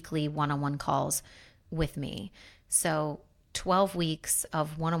weekly one-on-one calls with me. So 12 weeks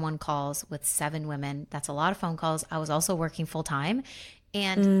of one-on-one calls with 7 women. That's a lot of phone calls. I was also working full time,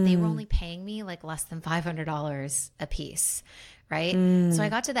 and they were only paying me like less than $500 a piece. Right. So I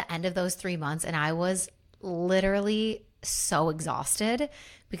got to the end of those 3 months and I was literally so exhausted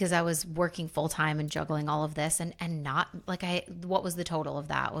because I was working full time and juggling all of this, and not like what was the total of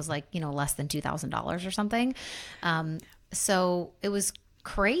that? It was like, less than $2,000 or something. So it was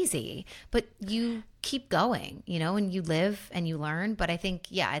crazy, but you keep going, and you live and you learn. But I think,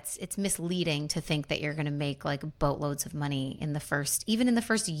 yeah, it's misleading to think that you're going to make like boatloads of money even in the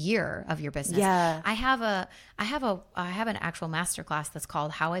first year of your business. Yeah. I have an actual masterclass that's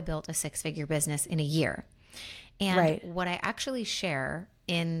called How I Built a 6-Figure Business in a Year. And what I actually share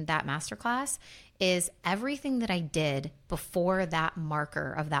in that masterclass is everything that I did before that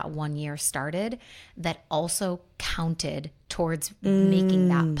marker of that 1 year started that also counted towards making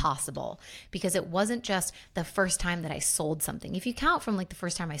that possible. Because it wasn't just the first time that I sold something. If you count from like the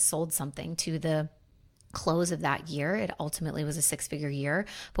first time I sold something to the close of that year, it ultimately was a 6-figure year.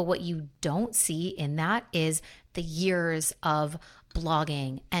 But what you don't see in that is the years of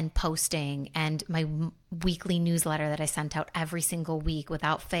blogging and posting and my weekly newsletter that I sent out every single week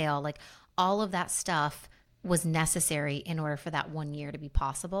without fail. Like all of that stuff was necessary in order for that 1 year to be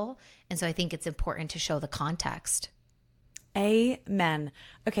possible. And so I think it's important to show the context. Amen.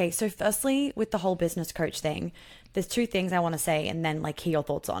 Okay, so firstly, with the whole business coach thing, there's 2 things I want to say and then like hear your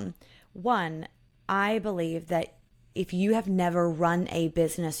thoughts on. One, I believe that if you have never run a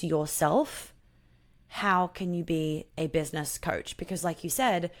business yourself, how can you be a business coach? Because like you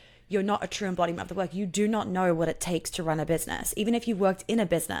said, you're not a true embodiment of the work. You do not know what it takes to run a business. Even if you worked in a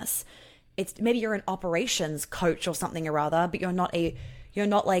business, it's maybe you're an operations coach or something or other, but you're not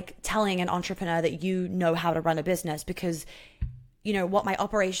like telling an entrepreneur that you know how to run a business, because what my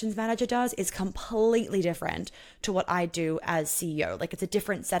operations manager does is completely different to what I do as CEO. Like it's a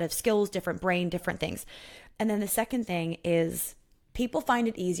different set of skills, different brain, different things. And then the second thing is people find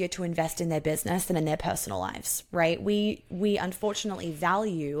it easier to invest in their business than in their personal lives, right? We unfortunately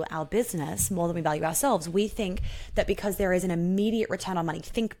value our business more than we value ourselves. We think that because there is an immediate return on money,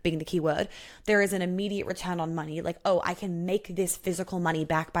 think being the key word, there is an immediate return on money, like, oh, I can make this physical money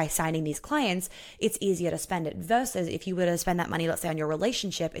back by signing these clients, it's easier to spend it. Versus if you were to spend that money, let's say on your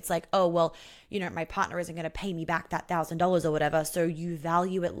relationship, it's like, oh, well, my partner isn't going to pay me back that $1,000 or whatever. So you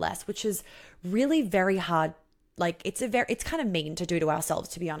value it less, which is really very hard. Like it's kind of mean to do to ourselves,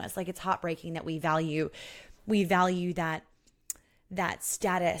 to be honest. Like it's heartbreaking that we value that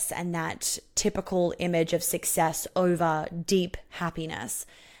status and that typical image of success over deep happiness.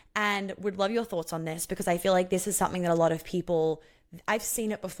 And would love your thoughts on this, because I feel like this is something that a lot of people, I've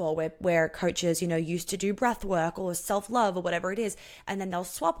seen it before where coaches, used to do breath work or self-love or whatever it is, and then they'll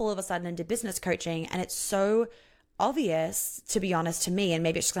swap all of a sudden into business coaching. And it's so obvious, to be honest, to me, and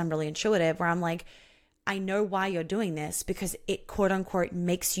maybe it's just because I'm really intuitive, where I'm like, I know why you're doing this, because it quote unquote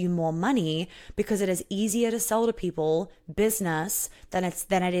makes you more money, because it is easier to sell to people business than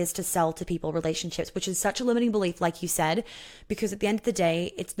it is to sell to people relationships, which is such a limiting belief, like you said, because at the end of the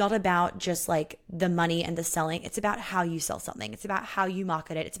day, it's not about just like the money and the selling. It's about how you sell something. It's about how you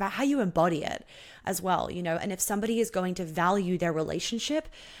market it. It's about how you embody it as well, and if somebody is going to value their relationship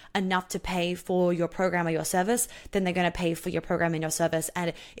enough to pay for your program or your service, then they're going to pay for your program and your service.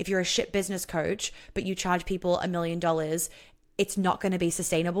 And if you're a shit business coach, but you charge people $1 million, it's not going to be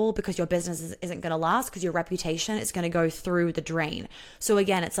sustainable, because your business isn't going to last, because your reputation is going to go through the drain. So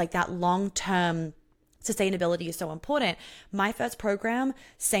again, it's like that long-term sustainability is so important. My first program,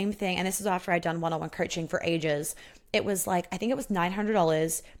 same thing. And this is after I'd done one-on-one coaching for ages. It was like, I think it was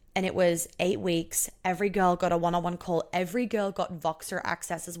 $900. and it was 8 weeks. Every girl got a one-on-one call. Every girl got Voxer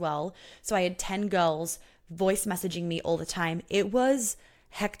access as well. So I had 10 girls voice messaging me all the time. It was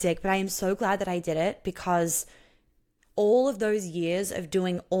hectic, but I am so glad that I did it, because all of those years of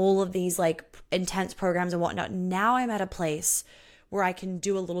doing all of these like intense programs and whatnot, now I'm at a place where I can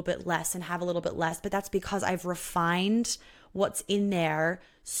do a little bit less and have a little bit less. But that's because I've refined what's in there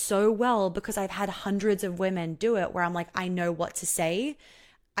so well, because I've had hundreds of women do it where I'm like, I know what to say.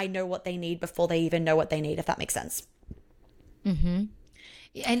 I know what they need before they even know what they need, if that makes sense. Mm-hmm.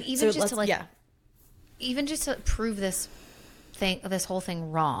 And even even just to prove this whole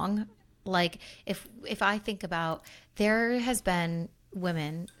thing wrong, like if I think about, there has been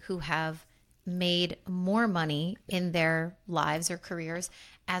women who have made more money in their lives or careers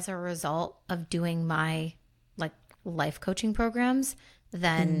as a result of doing my like life coaching programs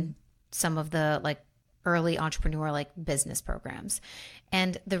than some of the like early entrepreneur like business programs.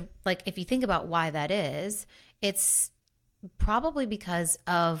 And if you think about why that is, it's probably because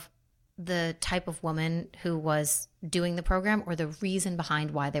of the type of woman who was doing the program or the reason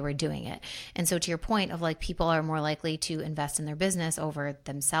behind why they were doing it. And so to your point of like, people are more likely to invest in their business over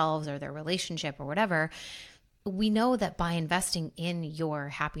themselves or their relationship or whatever. We know that by investing in your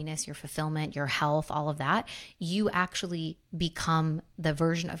happiness, your fulfillment, your health, all of that, you actually become the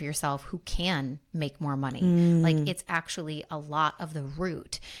version of yourself who can make more money. Like, it's actually a lot of the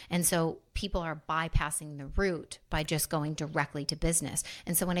root. And so people are bypassing the root by just going directly to business.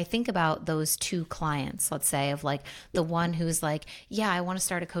 And so when I think about those two clients, let's say, of like the one who's like, yeah, I want to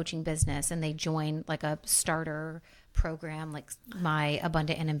start a coaching business, and they join like a starter program like my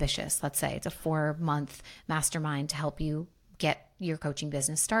Abundant and Ambitious, let's say it's a 4-month mastermind to help you get your coaching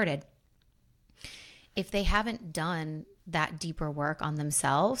business started. If they haven't done that deeper work on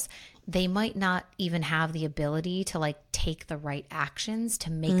themselves, they might not even have the ability to like take the right actions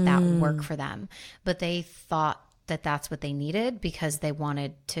to make that work for them. But they thought that that's what they needed because they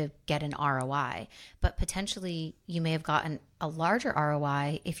wanted to get an ROI. But potentially you may have gotten a larger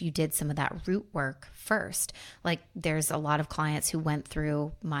ROI if you did some of that root work first. Like, there's a lot of clients who went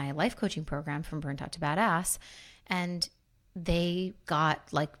through my life coaching program from Burnt Out to Badass, and they got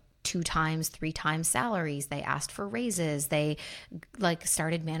like 2 times, 3 times salaries. They asked for raises. They like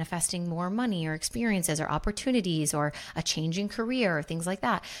started manifesting more money or experiences or opportunities or a changing career or things like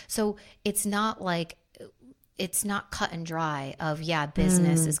that. So it's not cut and dry of, yeah,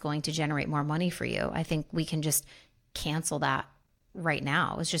 business is going to generate more money for you. I think we can just cancel that right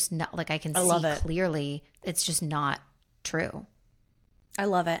now. It's just not like, I can see clearly it's just not true. I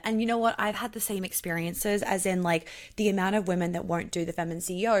love it. And you know what? I've had the same experiences, as in like the amount of women that won't do the Feminine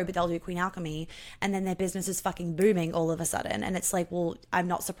CEO, but they'll do Queen Alchemy, and then their business is fucking booming all of a sudden. And it's like, well, I'm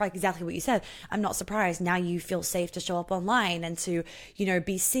not surprised. Exactly what you said. I'm not surprised. Now you feel safe to show up online and to, you know,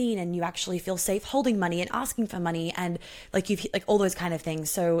 be seen, and you actually feel safe holding money and asking for money, and like you've like all those kind of things.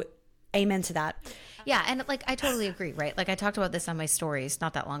 So amen to that. Yeah. And like, I totally agree, right? Like, I talked about this on my stories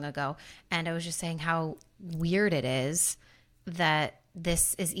not that long ago, and I was just saying how weird it is that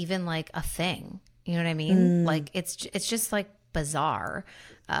this is even like a thing. You know what I mean? Like, it's just like bizarre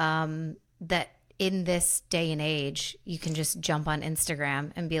that in this day and age, you can just jump on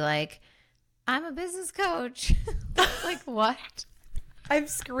Instagram and be like, I'm a business coach. Like, what? I'm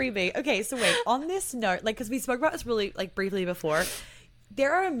screaming. Okay, so wait, on this note, like, because we spoke about this really like briefly before,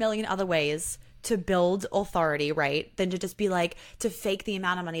 there are a million other ways to build authority, right? Than to just be like, to fake the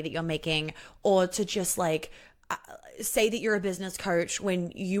amount of money that you're making, or to just like say that you're a business coach when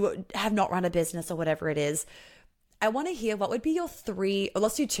you have not run a business or whatever it is. I want to hear, what would be your 3, or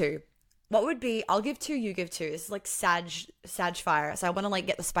let's do 2. What would be, I'll give 2, you give 2. This is like Sag fire. So I want to like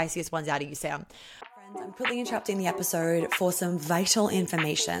get the spiciest ones out of you, Sam. I'm quickly interrupting the episode for some vital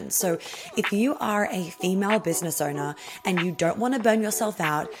information. So if you are a female business owner and you don't want to burn yourself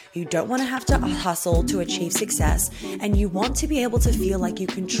out, you don't want to have to hustle to achieve success, and you want to be able to feel like you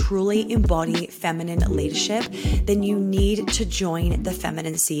can truly embody feminine leadership, then you need to join the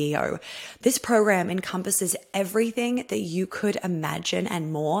Feminine CEO. This program encompasses everything that you could imagine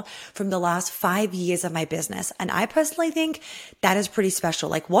and more from the last 5 years of my business. And I personally think that is pretty special.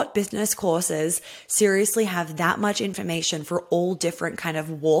 Like, what business courses seriously have that much information for all different kind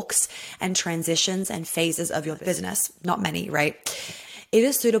of walks and transitions and phases of your business? Not many, right? It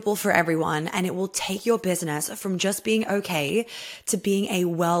is suitable for everyone, and it will take your business from just being okay to being a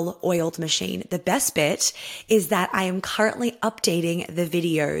well-oiled machine. The best bit is that I am currently updating the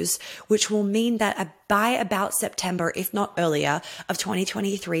videos, which will mean that a by about September, if not earlier, of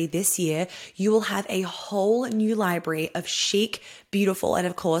 2023 this year, you will have a whole new library of chic, beautiful, and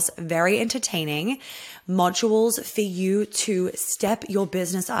of course, very entertaining modules for you to step your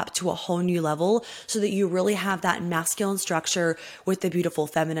business up to a whole new level so that you really have that masculine structure with the beautiful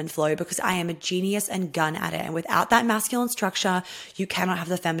feminine flow, because I am a genius and gun at it. And without that masculine structure, you cannot have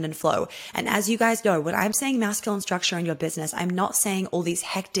the feminine flow. And as you guys know, when I'm saying masculine structure in your business, I'm not saying all these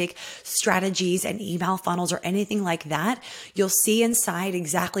hectic strategies and email funnels or anything like that. You'll see inside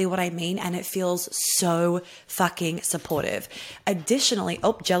exactly what I mean, and it feels so fucking supportive. Additionally,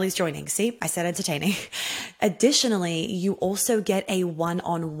 Jelly's joining. See, I said entertaining. Additionally, you also get a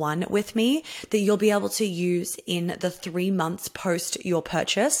one-on-one with me that you'll be able to use in the 3 months post your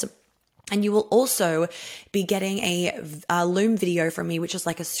purchase. And you will also be getting a Loom video from me, which is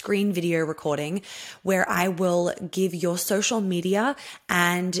like a screen video recording where I will give your social media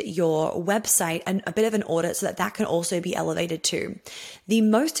and your website a bit of an audit so that that can also be elevated too. The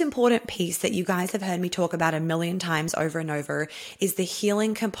most important piece that you guys have heard me talk about a million times over and over is the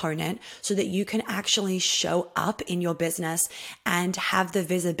healing component, so that you can actually show up in your business and have the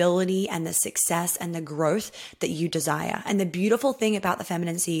visibility and the success and the growth that you desire. And the beautiful thing about the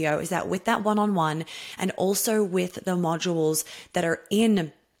Feminine CEO is that with that one-on-one and also with the modules that are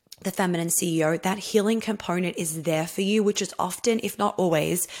in the Feminine CEO, that healing component is there for you, which is often, if not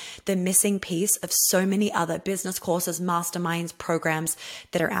always, the missing piece of so many other business courses, masterminds, programs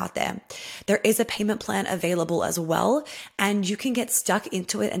that are out there. There is a payment plan available as well, and you can get stuck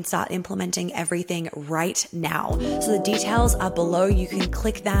into it and start implementing everything right now. So the details are below. You can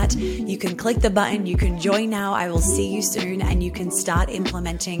click that. You can click the button. You can join now. I will see you soon, and you can start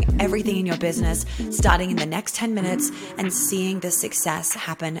implementing everything in your business starting in the next 10 minutes and seeing the success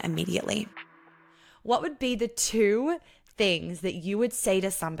happen immediately. What would be the 2 things that you would say to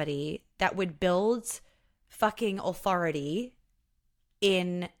somebody that would build fucking authority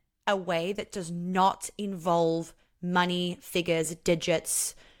in a way that does not involve money, figures,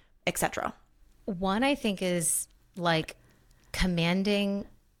 digits, etc.? One, I think, is like commanding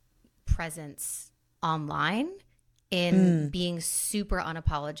presence online in being super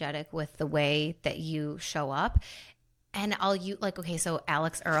unapologetic with the way that you show up. And okay, so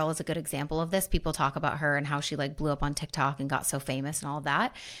Alex Earl is a good example of this. People talk about her and how she like blew up on TikTok and got so famous and all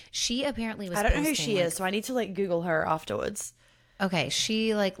that. She apparently was I don't know who she is, so I need to like Google her afterwards. Okay,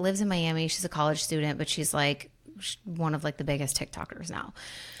 she like lives in Miami. She's a college student, but she's like one of like the biggest TikTokers now.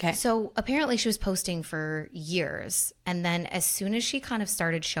 Okay. So apparently she was posting for years. And then as soon as she kind of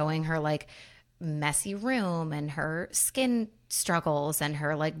started showing her like messy room and her skin struggles and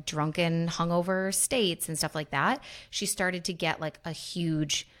her like drunken hungover states and stuff like that, she started to get like a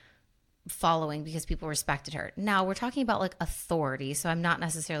huge following because people respected her. Now we're talking about like authority, so I'm not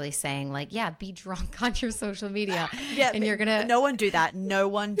necessarily saying like, yeah, be drunk on your social media. Yeah, and you're gonna no one do that. No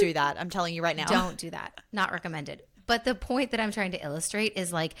one do that. I'm telling you right now. Don't do that. Not recommended. But the point that I'm trying to illustrate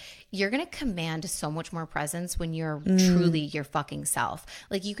is like, you're going to command so much more presence when you're truly your fucking self.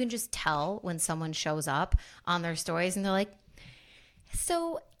 Like you can just tell when someone shows up on their stories and they're like,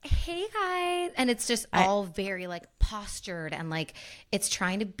 so hey guys, and it's just all very like postured and like it's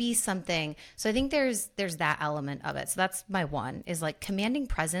trying to be something. So I think there's that element of it. So that's my one, is like commanding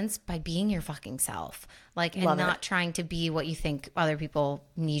presence by being your fucking self, like, and not trying to be what you think other people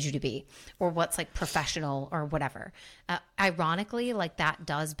need you to be or what's like professional or whatever. Ironically, like that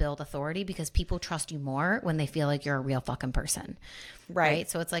does build authority because people trust you more when they feel like you're a real fucking person. Right.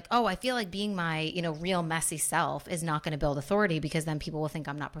 So it's like, oh, I feel like being my, real messy self is not going to build authority because then people will think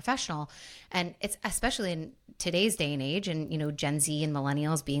I'm not professional. And it's especially in today's day and age and, Gen Z and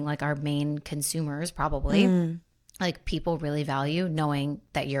millennials being like our main consumers, probably like people really value knowing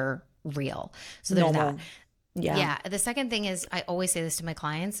that you're real. So there's that. Yeah. The second thing is, I always say this to my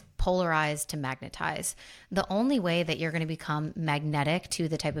clients, polarize to magnetize. The only way that you're going to become magnetic to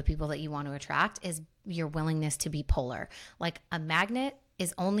the type of people that you want to attract is your willingness to be polar. Like a magnet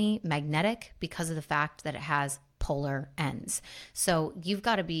is only magnetic because of the fact that it has polar ends. So you've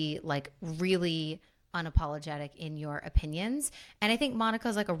got to be like really unapologetic in your opinions. And I think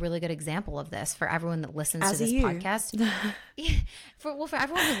Monica's like a really good example of this for everyone that listens to this podcast. For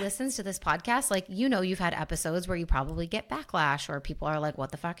everyone who listens to this podcast, like, you've had episodes where you probably get backlash or people are like,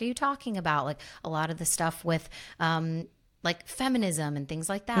 what the fuck are you talking about? Like a lot of the stuff with, like feminism and things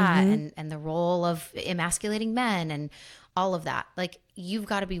like that and the role of emasculating men and all of that. Like, you've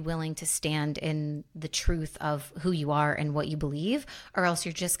got to be willing to stand in the truth of who you are and what you believe, or else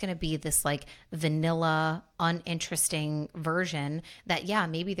you're just going to be this like vanilla, uninteresting version that, yeah,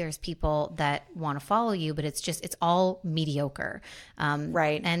 maybe there's people that want to follow you, but it's all mediocre.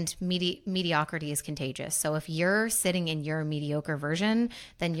 Right. And mediocrity is contagious. So if you're sitting in your mediocre version,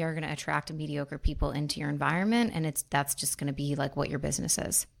 then you're going to attract mediocre people into your environment. And that's just going to be like what your business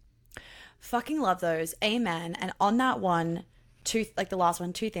is. Fucking love those. Amen. And on that one, the last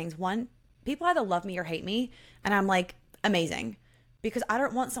one, two things. One, people either love me or hate me. And I'm like, amazing. Because I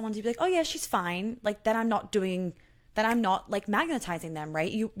don't want someone to be like, oh yeah, she's fine. Like, that I'm not like magnetizing them,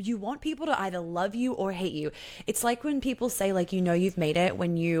 right? You want people to either love you or hate you. It's like when people say like, you've made it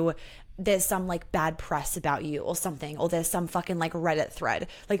when there's some like bad press about you or something, or there's some fucking like Reddit thread.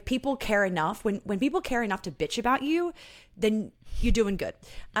 Like, people care enough. When people care enough to bitch about you, then you're doing good.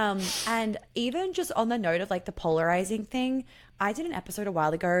 And even just on the note of like the polarizing thing, I did an episode a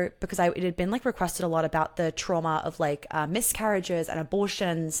while ago because it had been like requested a lot about the trauma of like miscarriages and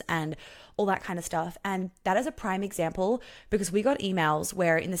abortions and all that kind of stuff. And that is a prime example, because we got emails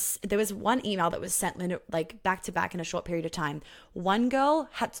where there was one email that was sent like back to back in a short period of time. One girl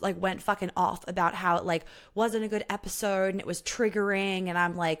went fucking off about how it like wasn't a good episode and it was triggering, and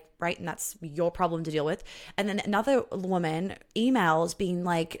I'm like, right, and that's your problem to deal with. And then another woman emails being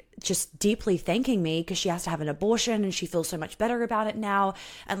like just deeply thanking me because she has to have an abortion and she feels so much better about it now,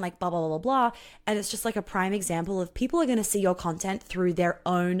 and like blah blah blah blah blah. And it's just like a prime example of people are going to see your content through their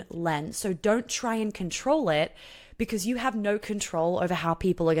own lens. So don't try and control it, because you have no control over how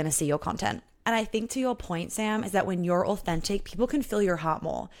people are going to see your content. And I think to your point, Sam, is that when you're authentic, people can feel your heart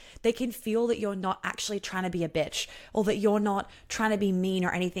more. They can feel that you're not actually trying to be a bitch, or that you're not trying to be mean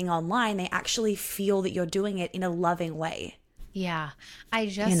or anything online. They actually feel that you're doing it in a loving way. Yeah. I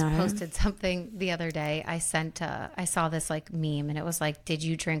just posted something the other day. I saw this like meme, and it was like, did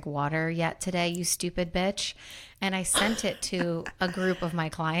you drink water yet today, you stupid bitch? And I sent it to a group of my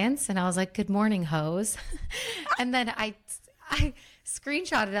clients, and I was like, good morning, hoes. And then I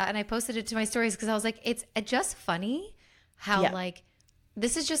screenshotted that and I posted it to my stories, because I was like, it's just funny how like,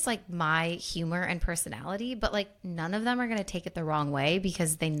 this is just like my humor and personality, but like none of them are going to take it the wrong way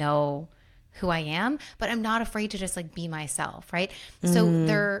because they know who I am, but I'm not afraid to just like be myself. Right. So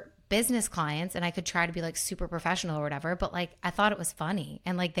they're business clients, and I could try to be like super professional or whatever, but like, I thought it was funny,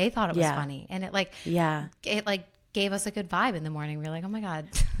 and like, they thought it was funny, and it like gave us a good vibe in the morning. We were like, oh my God,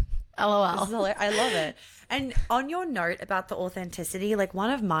 LOL. I love it. And on your note about the authenticity, like one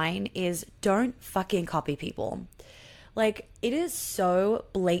of mine is don't fucking copy people. Like, it is so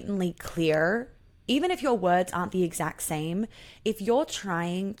blatantly clear, even if your words aren't the exact same, if you're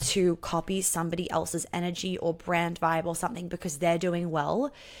trying to copy somebody else's energy or brand vibe or something because they're doing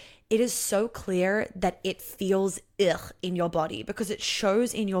well, it is so clear that it feels in your body, because it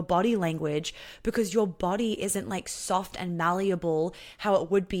shows in your body language, because your body isn't like soft and malleable how it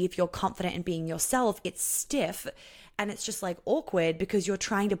would be if you're confident in being yourself. It's stiff, and it's just like awkward because you're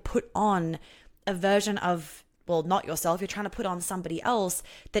trying to put on a version of, well, not yourself, you're trying to put on somebody else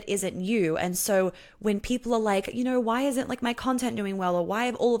that isn't you. And so when people are like, why isn't like my content doing well, or why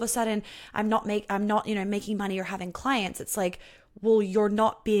have all of a sudden I'm not making money or having clients, it's like, well, you're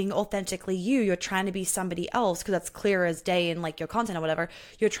not being authentically you. You're trying to be somebody else because that's clear as day in like your content or whatever.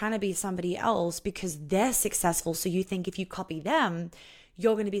 You're trying to be somebody else because they're successful. So you think if you copy them,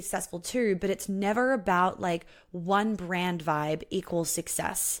 you're going to be successful too. But it's never about like one brand vibe equals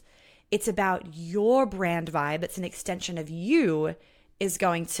success. It's about your brand vibe. That's an extension of you is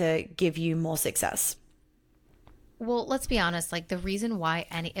going to give you more success. Well, let's be honest, like the reason why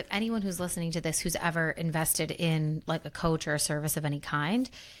if anyone who's listening to this, who's ever invested in like a coach or a service of any kind,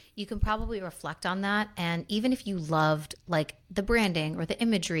 you can probably reflect on that. And even if you loved like the branding or the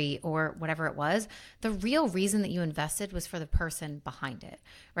imagery or whatever it was, the real reason that you invested was for the person behind it,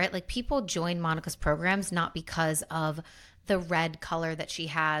 right? Like, people join Monica's programs not because of the red color that she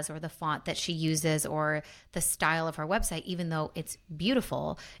has or the font that she uses or the style of her website, even though it's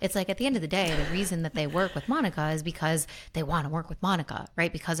beautiful. It's like, at the end of the day, the reason that they work with Monica is because they want to work with Monica,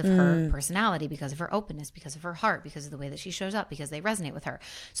 right? Because of her personality, because of her openness, because of her heart, because of the way that she shows up, because they resonate with her.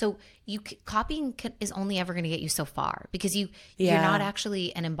 So copying is only ever going to get you so far, because you're not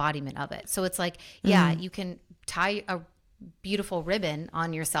actually an embodiment of it. So it's like, you can tie a beautiful ribbon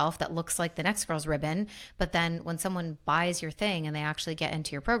on yourself that looks like the next girl's ribbon, but then when someone buys your thing and they actually get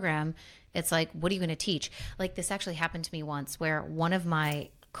into your program, it's like, what are you going to teach? Like, this actually happened to me once, where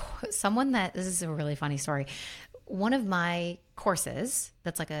this is a really funny story. One of my courses,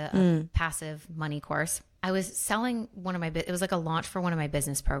 that's like a passive money course, I was selling it was like a launch for one of my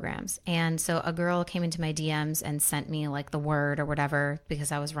business programs. And so a girl came into my DMs and sent me like the word or whatever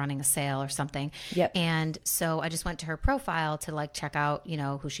because I was running a sale or something. Yep. And so I just went to her profile to like check out,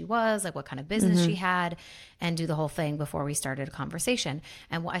 who she was, like what kind of business she had, and do the whole thing before we started a conversation.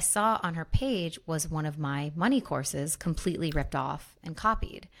 And what I saw on her page was one of my money courses completely ripped off and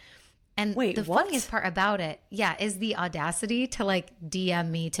copied. And Wait, the what? funniest part about it, is the audacity to like DM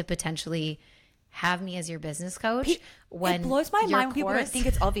me to potentially have me as your business coach. When it blows my mind when people don't course- think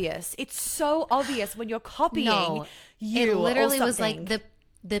it's obvious. It's so obvious when you're copying No, you. it literally or was like something.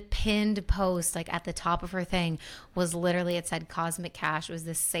 the pinned post, like at the top of her thing, was literally, it said Cosmic Cash. It was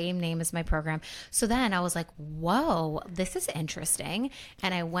the same name as my program. So then I was like, whoa, this is interesting.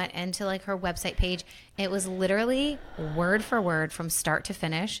 And I went into like her website page. It was literally word for word from start to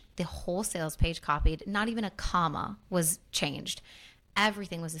finish. The whole sales page copied. Not even a comma was changed.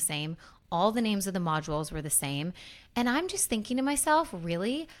 Everything was the same. All the names of the modules were the same. And I'm just thinking to myself,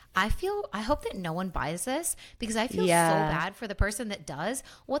 really? I hope that no one buys this, because I feel so bad for the person that does.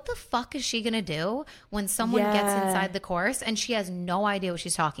 What the fuck is she going to do when someone gets inside the course and she has no idea what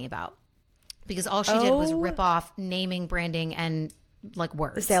she's talking about? Because all she did was rip off naming, branding, and like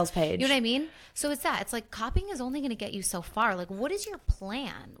words. The sales page. You know what I mean? So it's that. It's like copying is only going to get you so far. Like, what is your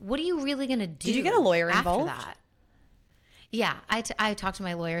plan? What are you really going to do? Did you get a lawyer after involved? that? Yeah, I talked to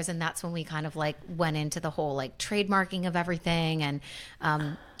my lawyers, and that's when we kind of like went into the whole like trademarking of everything. And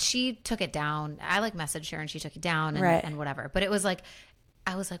she took it down. I like messaged her and she took it down and whatever. But it was like,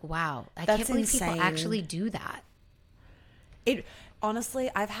 I was like, wow, I can't believe people actually do that. It honestly,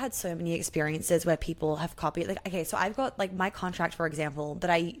 I've had so many experiences where people have copied. Like, okay, so I've got like my contract, for example, that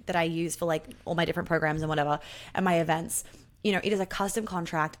I use for like all my different programs and whatever, and my events. It is a custom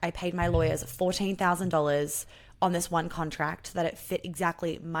contract. I paid my lawyers $14,000 on this one contract so that it fit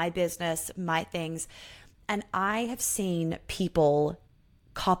exactly my business, my things. And I have seen people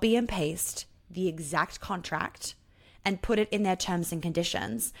copy and paste the exact contract and put it in their terms and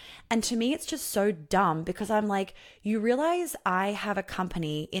conditions. And to me, it's just so dumb, because I'm like, you realize I have a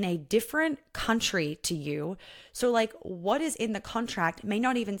company in a different country to you. So like, what is in the contract may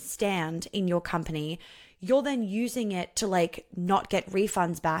not even stand in your company. You're then using it to like not get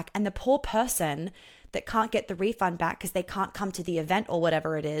refunds back. And the poor person that can't get the refund back because they can't come to the event or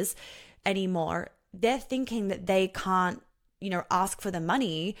whatever it is anymore, they're thinking that they can't, ask for the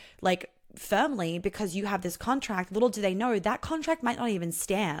money like firmly because you have this contract. Little do they know that contract might not even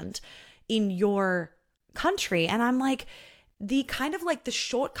stand in your country. And I'm like, the kind of like the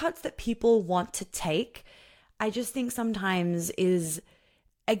shortcuts that people want to take, I just think sometimes is,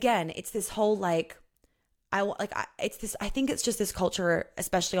 again, it's this whole like, I think it's just this culture,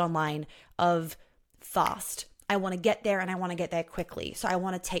 especially online, of fast. I want to get there and I want to get there quickly. So I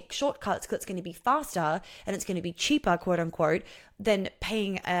want to take shortcuts because it's going to be faster and it's going to be cheaper, quote unquote, than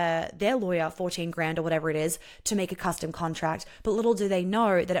paying their lawyer 14 grand or whatever it is to make a custom contract. But little do they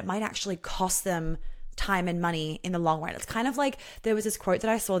know that it might actually cost them time and money in the long run. It's kind of like, there was this quote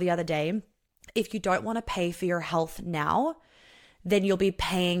that I saw the other day. If you don't want to pay for your health now, then you'll be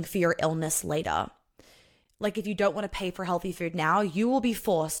paying for your illness later. Like, if you don't want to pay for healthy food now, you will be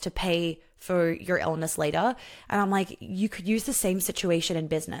forced to pay for your illness later. And I'm like, you could use the same situation in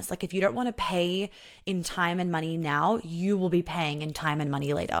business. Like, if you don't want to pay in time and money now, you will be paying in time and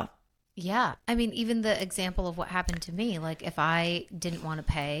money later. Yeah. I mean, even the example of what happened to me, like if I didn't want to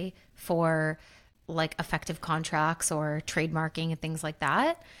pay for like effective contracts or trademarking and things like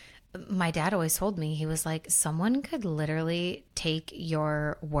that, my dad always told me, he was like, someone could literally take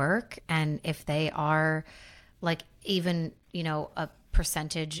your work, and if they are like even, a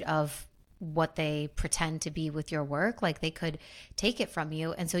percentage of what they pretend to be with your work, like they could take it from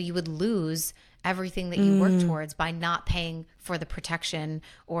you. And so you would lose everything that you work towards by not paying for the protection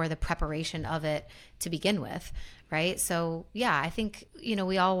or the preparation of it to begin with. Right. So yeah, I think,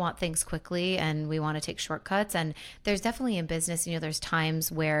 we all want things quickly and we want to take shortcuts. And there's definitely in business, there's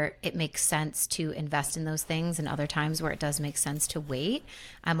times where it makes sense to invest in those things and other times where it does make sense to wait.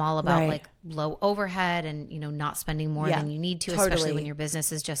 I'm all about like low overhead and, not spending more than you need to, especially when your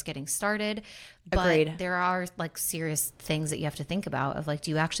business is just getting started. But there are like serious things that you have to think about of like,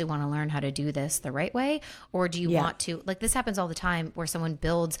 do you actually want to learn how to do this the right way? Or do you want to, like, this happens all the time where someone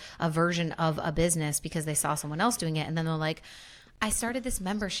builds a version of a business because they saw someone else doing it. And then they're like, I started this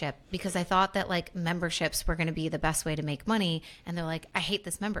membership because I thought that like memberships were going to be the best way to make money. And they're like, I hate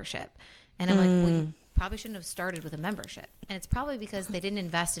this membership. And I'm like, well, you probably shouldn't have started with a membership. And it's probably because they didn't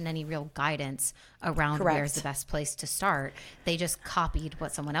invest in any real guidance around where's the best place to start. They just copied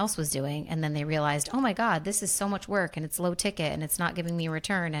what someone else was doing. And then they realized, oh my God, this is so much work and it's low ticket and it's not giving me a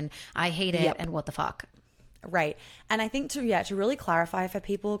return and I hate it. And what the fuck? Right. And I think to really clarify for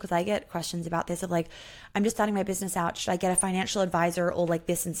people, because I get questions about this of like, I'm just starting my business out. Should I get a financial advisor or like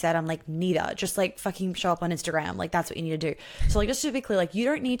this instead? I'm like, neither. Just like fucking show up on Instagram. Like that's what you need to do. So like, just to be clear, like you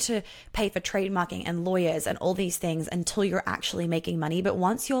don't need to pay for trademarking and lawyers and all these things until you're actually making money. But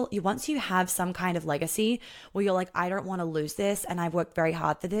once you have some kind of legacy where you're like, I don't want to lose this and I've worked very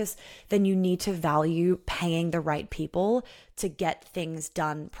hard for this, then you need to value paying the right people to get things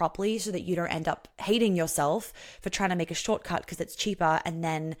done properly so that you don't end up hating yourself for trying to make a shortcut because it's cheaper and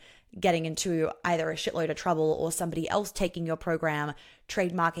then getting into either a shitload of trouble or somebody else taking your program,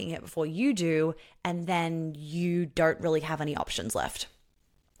 trademarking it before you do, and then you don't really have any options left.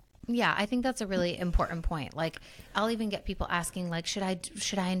 Yeah, I think that's a really important point. Like, I'll even get people asking, like, should I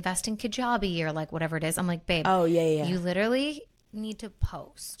invest in Kajabi or like whatever it is? I'm like, babe, oh yeah. You literally need to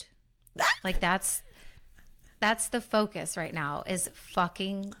post. Like that's the focus right now is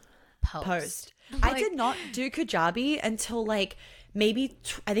fucking post. Like, I did not do Kajabi until like maybe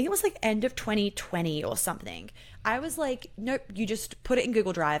I think it was like end of 2020 or something. I was like, nope, you just put it in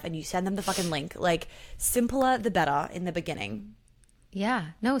Google Drive and you send them the fucking link. Like simpler the better in the beginning. Yeah,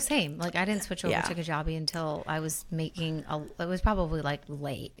 no, same. Like I didn't switch over to Kajabi until I was it was probably like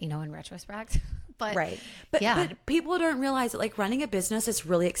late, in retrospect. But right. But people don't realize that like running a business is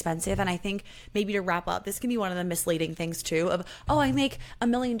really expensive. And I think maybe to wrap up, this can be one of the misleading things too of, oh, I make $1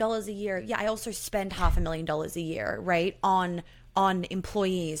 million a year. Yeah, I also spend $500,000 a year, right? On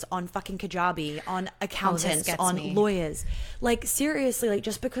employees, on fucking Kajabi, on accountants, on lawyers. Like seriously, like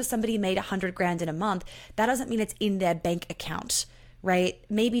just because somebody made $100,000 in a month, that doesn't mean it's in their bank account, right?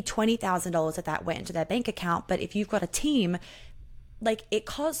 Maybe $20,000 of that went into their bank account. But if you've got a team, like it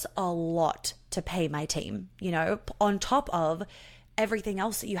costs a lot to pay my team, on top of everything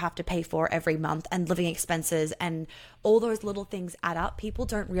else that you have to pay for every month and living expenses and all those little things add up. People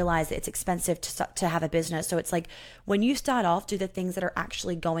don't realize that it's expensive to have a business. So it's like when you start off, do the things that are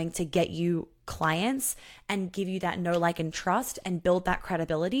actually going to get you clients and give you that know, like, and trust and build that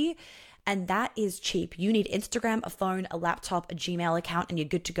credibility. And that is cheap. You need Instagram, a phone, a laptop, a Gmail account, and you're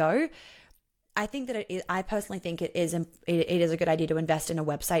good to go. I think that I personally think it is a good idea to invest in a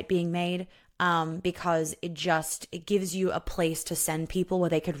website being made, because it gives you a place to send people where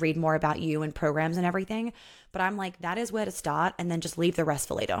they could read more about you and programs and everything. But I'm like, that is where to start, and then just leave the rest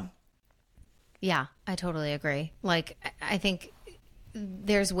for later. Yeah, I totally agree. Like, I think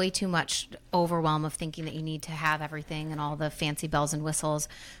there's way too much overwhelm of thinking that you need to have everything and all the fancy bells and whistles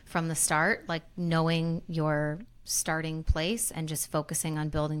from the start, like knowing your starting place and just focusing on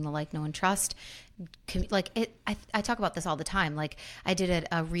building the like, know, and trust. Like I talk about this all the time. Like I did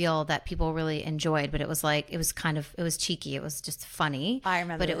a reel that people really enjoyed, but it was cheeky. It was just funny. I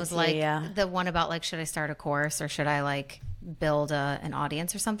remember. But it was the one about like, should I start a course or should I like build an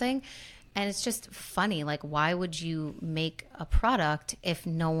audience or something? And it's just funny. Like, why would you make a product if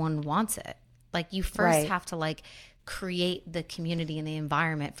no one wants it? Like you first have to like create the community and the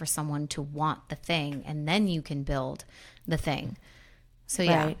environment for someone to want the thing, and then you can build the thing. So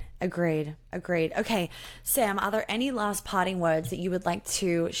yeah. Right. Agreed. Okay, Sam, are there any last parting words that you would like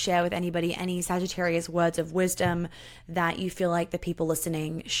to share with anybody? Any Sagittarius words of wisdom that you feel like the people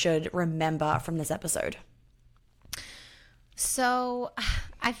listening should remember from this episode? So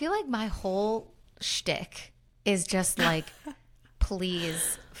I feel like my whole shtick is just like,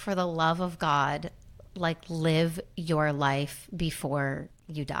 please, for the love of God, like live your life before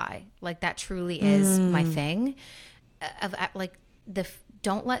you die. Like that truly is my thing.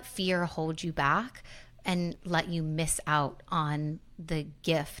 Don't let fear hold you back and let you miss out on the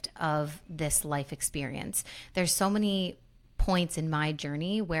gift of this life experience. There's so many points in my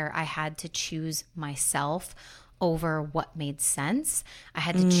journey where I had to choose myself over what made sense. I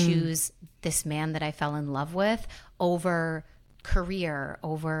had to choose this man that I fell in love with over career,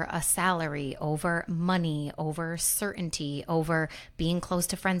 over a salary, over money, over certainty, over being close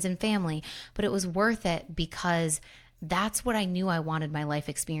to friends and family. But it was worth it because that's what I knew I wanted my life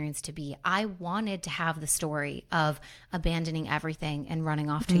experience to be. I wanted to have the story of abandoning everything and running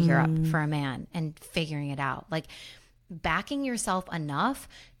off to Europe for a man and figuring it out. Like backing yourself enough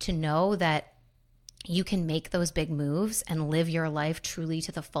to know that you can make those big moves and live your life truly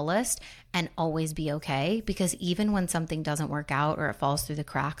to the fullest and always be okay. Because even when something doesn't work out or it falls through the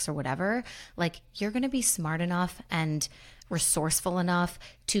cracks or whatever, like you're going to be smart enough and resourceful enough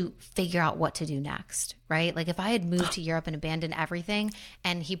to figure out what to do next, right? Like if I had moved to Europe and abandoned everything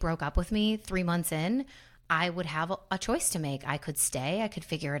and he broke up with me 3 months in, I would have a choice to make. I could stay, I could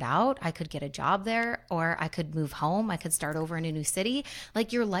figure it out, I could get a job there, or I could move home, I could start over in a new city.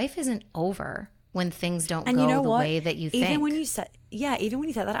 Like your life isn't over when things don't And go you know the what? way that you think. Even when you said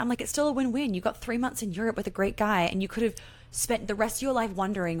that, I'm like, it's still a win-win. You got 3 months in Europe with a great guy, and you could have spent the rest of your life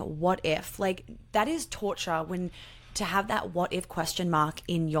wondering, what if? Like, that is torture to have that what if question mark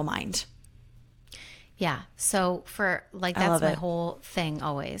in your mind. Yeah. So for like, that's my whole thing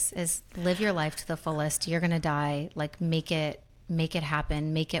always is live your life to the fullest. You're going to die. Like, make it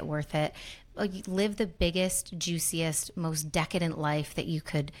happen, make it worth it. Like, live the biggest, juiciest, most decadent life that you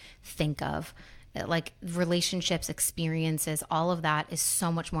could think of. Like, relationships, experiences, all of that is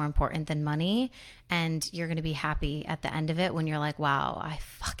so much more important than money. And you're going to be happy at the end of it when you're like, wow,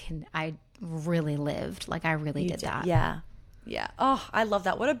 I really lived. Like, I really did that. Yeah. Yeah. Oh, I love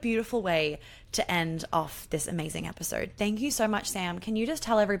that. What a beautiful way to end off this amazing episode. Thank you so much, Sam. Can you just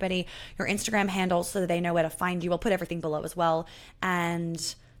tell everybody your Instagram handle so that they know where to find you? I'll put everything below as well.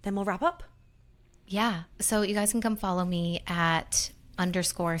 And then we'll wrap up. Yeah. So you guys can come follow me at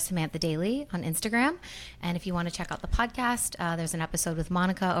 _Samantha Daily on Instagram. And if you want to check out the podcast, there's an episode with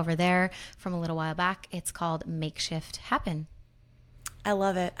Monica over there from a little while back. It's called Makeshift Happen. I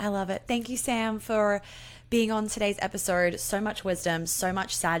love it. I love it. Thank you, Sam, for being on today's episode. So much wisdom, so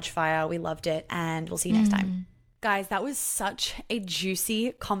much Sag fire. We loved it. And we'll see you next time. Guys, that was such a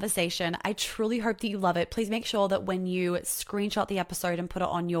juicy conversation. I truly hope that you love it. Please make sure that when you screenshot the episode and put it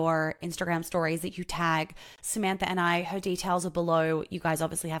on your Instagram stories that you tag Samantha and I. Her details are below. You guys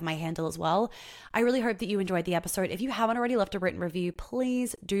obviously have my handle as well. I really hope that you enjoyed the episode. If you haven't already left a written review,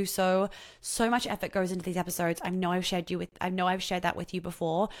 please do so. So much effort goes into these episodes. I know I've shared that with you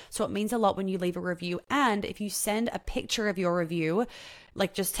before. So it means a lot when you leave a review. And if you send a picture of your review,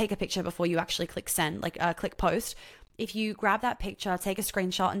 like, just take a picture before you actually click send, like click post. If you grab that picture, take a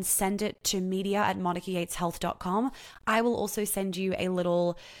screenshot and send it to media@monicayateshealth.com, I will also send you a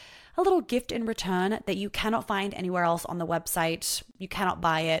little gift in return that you cannot find anywhere else on the website. You cannot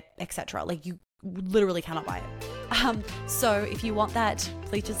buy it, etc. Like, you literally cannot buy it. So if you want that,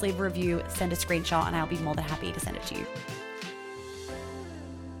 please just leave a review, send a screenshot, and I'll be more than happy to send it to you.